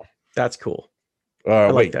comp, though. That's cool.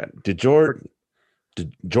 I like that. Did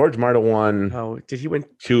George might have won? Oh, did he win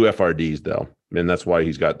 2 FRDs though? And that's why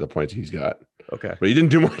he's got the points he's got. Okay, but he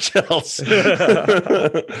didn't do much else. If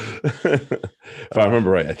I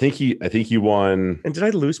remember right, I think he won. And did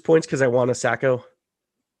I lose points because I won a Sacco?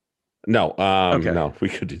 No, no, we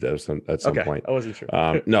could do that at some point. I wasn't sure.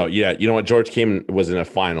 No, yeah, you know what? George was in a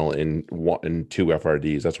final in 2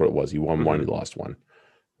 FRDs. That's what it was. He won one, he lost one.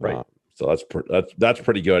 Right. So that's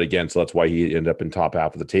pretty good again. So that's why he ended up in top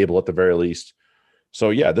half of the table at the very least. So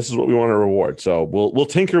yeah, this is what we want to reward. So we'll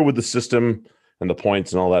tinker with the system and the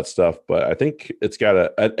points and all that stuff, but I think it's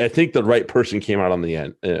I think the right person came out on the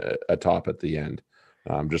end, atop at the end.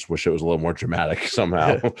 Just wish it was a little more dramatic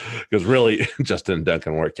somehow, because really Justin and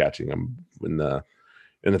Duncan weren't catching him in the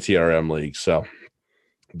TRM league. So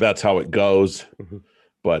that's how it goes. Mm-hmm.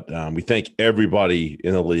 But we thank everybody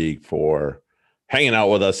in the league for hanging out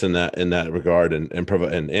with us in that regard, and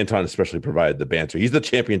Anton especially provided the banter. He's the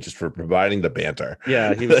champion just for providing the banter.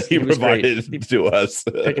 Yeah, he provided great. to us,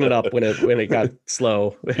 picking it up when it got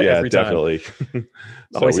slow. Yeah, every definitely. Time.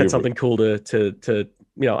 Always had something cool to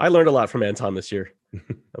I learned a lot from Anton this year.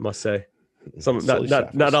 I must say,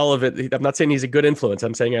 not all of it. I'm not saying he's a good influence.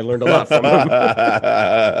 I'm saying I learned a lot from him.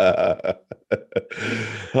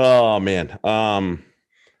 Oh man.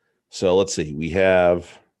 So let's see. We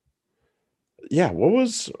have. Yeah.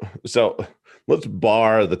 So let's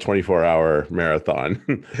bar the 24-hour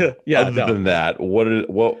marathon. Yeah. Other than that, what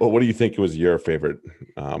do you think was your favorite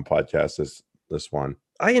podcast? This one.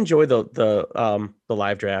 I enjoy the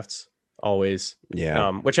live drafts. Always.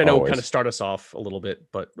 Yeah. Which I know kind of start us off a little bit,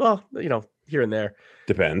 but here and there.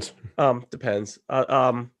 Depends. Depends.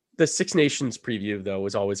 The Six Nations preview though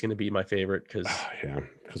is always going to be my favorite because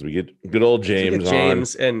we get good old James on.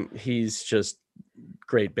 And he's just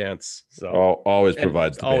great bants. So always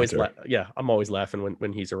provides the always I'm always laughing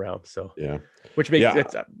when he's around. So yeah. Which makes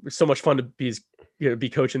it so much fun to be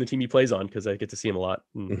coaching the team he plays on, because I get to see him a lot.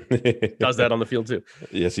 And does that on the field too.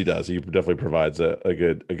 Yes, he does. He definitely provides a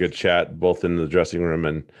good chat both in the dressing room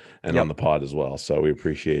and on the pod as well. So we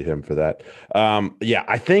appreciate him for that.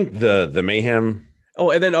 I think the mayhem.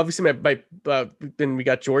 Oh, and then obviously then we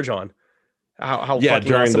got George on. How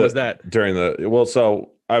fucking awesome was that?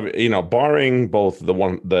 Barring both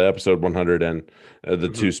the episode 100 and the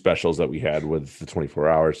 2 specials that we had with the 24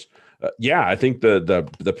 hours. I think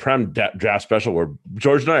the Prem draft special where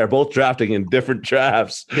George and I are both drafting in different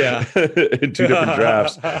drafts. Yeah, in 2 different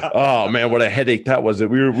drafts. Oh man, what a headache that was!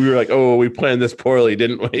 We were like, oh, we planned this poorly,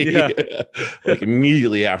 didn't we? Yeah. Like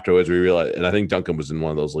immediately afterwards, we realized, and I think Duncan was in one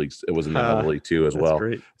of those leagues. It was in that other league too, as well.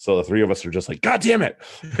 Great. So the 3 of us are just like, God damn it,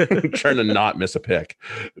 trying to not miss a pick.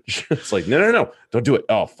 It's like, no, don't do it.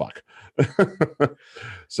 Oh fuck.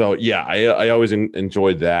 So yeah, I always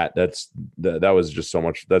enjoyed that. That was just so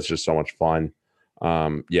much. That's just so much fun.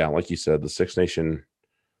 Like you said, the Six Nation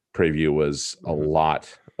preview was a lot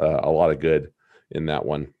of good in that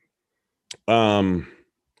one.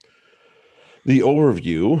 The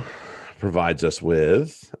overview provides us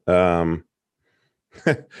with,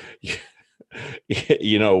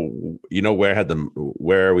 you know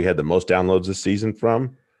where we had the most downloads this season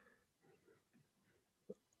from.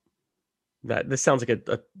 This sounds like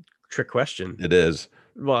a trick question. It is.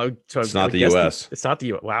 Well, so it's not the U.S. It's not the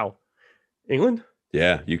U.S. Wow, England.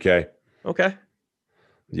 Yeah, UK. Okay.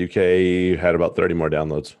 The UK had about 30 more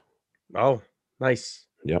downloads. Oh, nice.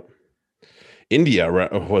 Yep. India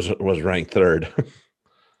was ranked third.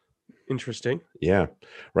 Interesting. Yeah,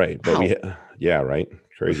 right. Wow. But right.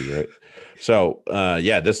 Crazy, right? So,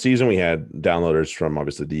 this season we had downloaders from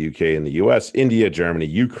obviously the UK and the US, India, Germany,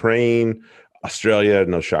 Ukraine, Australia,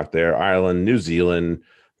 no shock there, Ireland, New Zealand,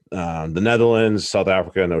 the Netherlands, South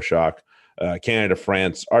Africa, no shock, Canada,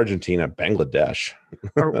 France, Argentina, Bangladesh.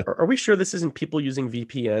 Are we sure this isn't people using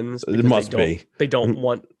VPNs? It must be. They don't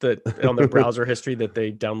want on their browser history that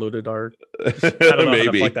they downloaded our. I don't know maybe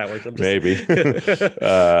how the fuck that works. Maybe.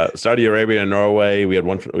 Saudi Arabia and Norway. We had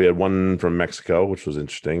one from Mexico, which was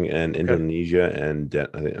interesting, and Indonesia and I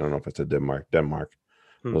don't know if I said Denmark. Denmark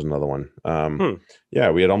was another one. Yeah,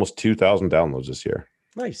 we had almost 2,000 downloads this year.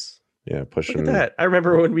 Nice. Yeah, pushing. Look at that. I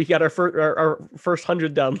remember when we got our first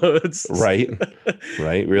 100 downloads. Right.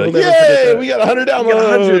 We were like, yay, we got 100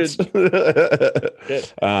 downloads.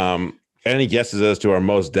 100. Any guesses as to our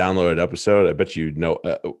most downloaded episode? I bet you know.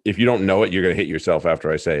 If you don't know it, you're going to hit yourself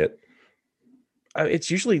after I say it. It's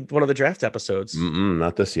usually one of the draft episodes.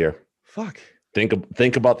 Not this year. Fuck.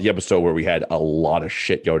 Think about the episode where we had a lot of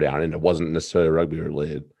shit go down and it wasn't necessarily rugby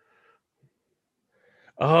related.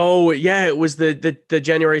 Oh yeah, it was the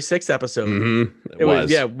January 6th episode. It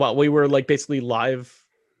was. Well, we were like basically live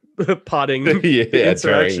potting during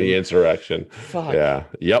the insurrection. Fuck. Yeah.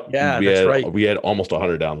 Yep. Yeah, that's right. We had almost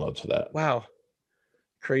 100 downloads for that. Wow.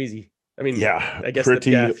 Crazy. I mean, yeah, I guess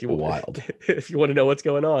pretty if you, wild. If you want to know what's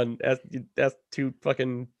going on, ask two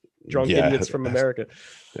fucking drunk idiots from America.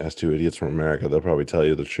 Ask two idiots from America. They'll probably tell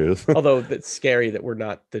you the truth. Although it's scary that we're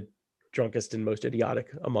not the drunkest and most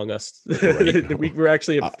idiotic among us. Right. we were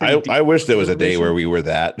actually. I wish there was a day where we were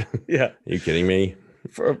that. Yeah. Are you kidding me?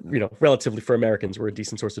 For relatively for Americans, we're a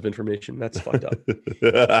decent source of information. That's fucked up.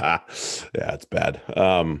 Yeah, it's bad.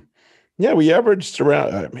 Yeah, we averaged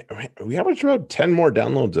around 10 more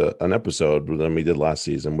downloads an episode than we did last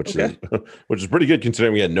season, which is pretty good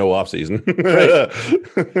considering we had no off season. Right.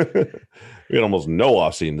 We had almost no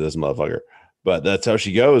off season to this motherfucker. But that's how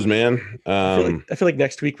she goes, man. I feel like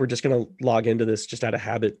next week we're just gonna log into this just out of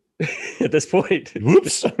habit at this point.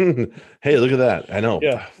 Whoops. Hey, look at that. I know.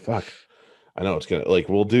 Yeah. Fuck. I know it's gonna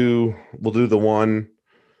we'll do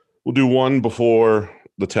one before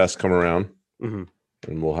the tests come around. Mm-hmm.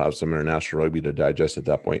 And we'll have some international rugby to digest at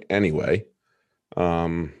that point anyway.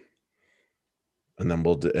 And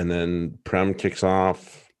then Prem kicks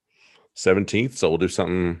off 17th, so we'll do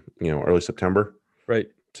something, early September. Right.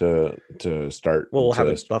 To start. We'll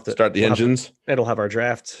start the engines. It'll have our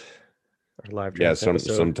draft, our live draft. Yeah,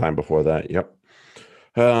 sometime before that. Yep.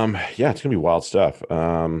 Yeah, it's gonna be wild stuff.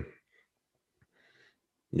 Yeah,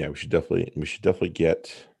 we should definitely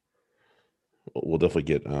get. We'll definitely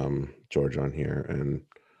get George on here, and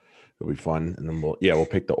it'll be fun. And then we'll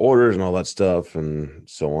pick the orders and all that stuff, and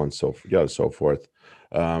so on, so forth.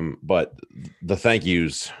 But the thank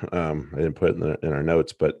yous, I didn't put it in our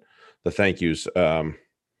notes, but the thank yous,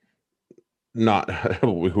 not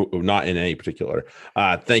in any particular.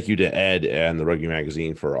 Thank you to Ed and the Rugby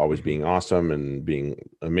Magazine for always being awesome and being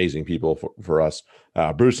amazing people for us.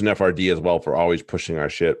 Bruce and FRD as well for always pushing our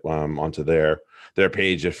shit onto their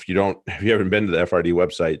page. If you haven't been to the FRD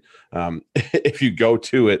website, if you go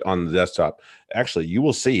to it on the desktop, actually you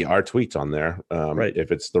will see our tweets on there. Right.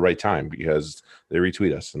 If it's the right time, because they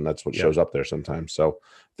retweet us and that's what shows up there sometimes. So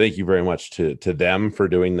thank you very much to them for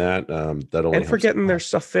doing that. And for getting their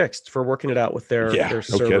stuff fixed, for working it out with their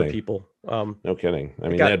server people. No kidding. I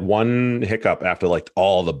mean, they had one hiccup after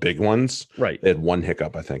all the big ones. Right. They had one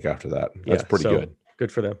hiccup, I think, after that. That's pretty good.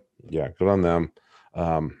 Good for them. Yeah, good on them.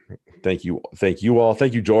 Thank you all.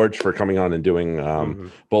 Thank you, George, for coming on and doing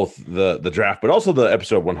both the draft, but also the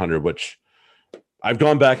episode 100, which I've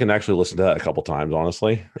gone back and actually listened to that a couple times,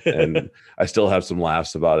 honestly, and I still have some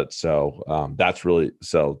laughs about it. So that's really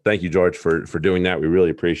thank you, George, for doing that. We really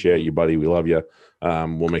appreciate you, buddy. We love you.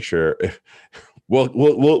 We'll make sure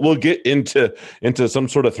we'll get into some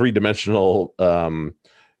sort of 3-dimensional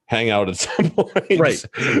hangout at some point. Right.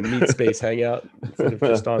 Meet space hangout instead of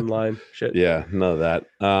just online shit. Yeah, none of that.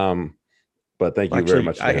 But thank you very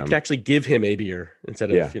much to I him. could actually give him a beer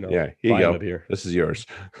instead of, Here you go. a beer. This is yours.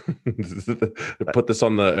 Put this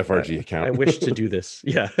on the FRG account. I wish to do this.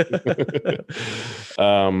 Yeah.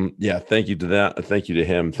 Thank you to that. Thank you to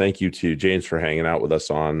him. Thank you to James for hanging out with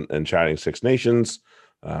us on and chatting Six Nations.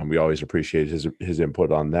 We always appreciate his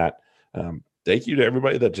input on that. Thank you to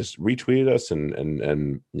everybody that just retweeted us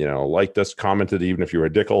and liked us, commented, even if you were a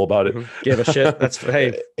dickhole about it. Give a shit. That's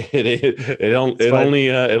hey. It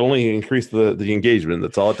only increased the engagement.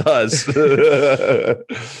 That's all it does.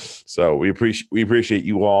 So we appreciate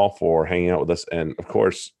you all for hanging out with us, and of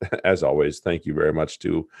course, as always, thank you very much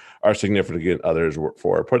to our significant others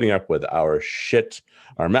for putting up with our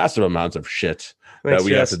massive amounts of shit that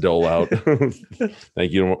we have to dole out.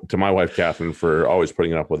 Thank you to my wife Catherine for always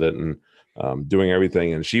putting up with it and doing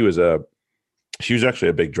everything, and she was actually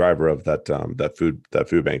a big driver of that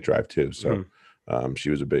food bank drive too. So she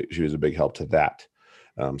was a big help to that.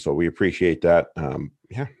 So we appreciate that.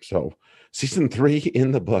 So season 3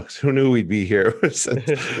 in the books. Who knew we'd be here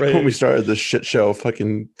when we started this shit show?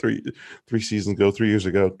 Fucking three seasons ago, 3 years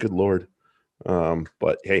ago. Good Lord.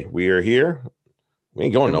 But hey, we are here. We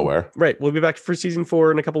ain't going nowhere. Right. We'll be back for season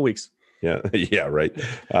 4 in a couple weeks. Yeah. Yeah. Right.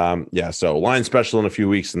 So Lion Special in a few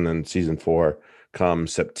weeks, and then season 4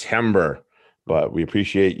 comes September. But we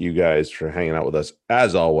appreciate you guys for hanging out with us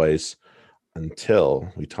as always.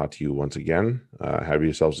 Until we talk to you once again, have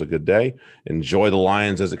yourselves a good day. Enjoy the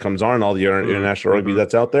Lions as it comes on, all the international rugby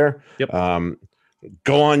that's out there. Yep.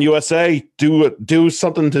 Go on USA, do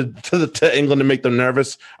something to England to make them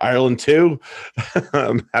nervous. Ireland too.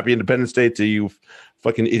 Happy Independence Day to you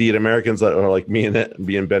fucking idiot Americans that are like me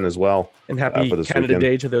and Ben as well. And happy Canada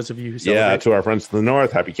Day to those of you who celebrate. Yeah, to our friends to the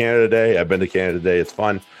north, happy Canada Day. I've been to Canada Day. It's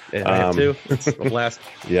fun. Yeah, I have too. It's a blast.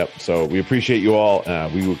 Yep. So we appreciate you all.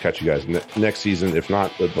 We will catch you guys next season. If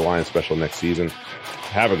not, the Lions Special next season.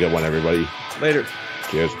 Have a good one, everybody. Later.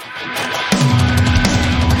 Cheers.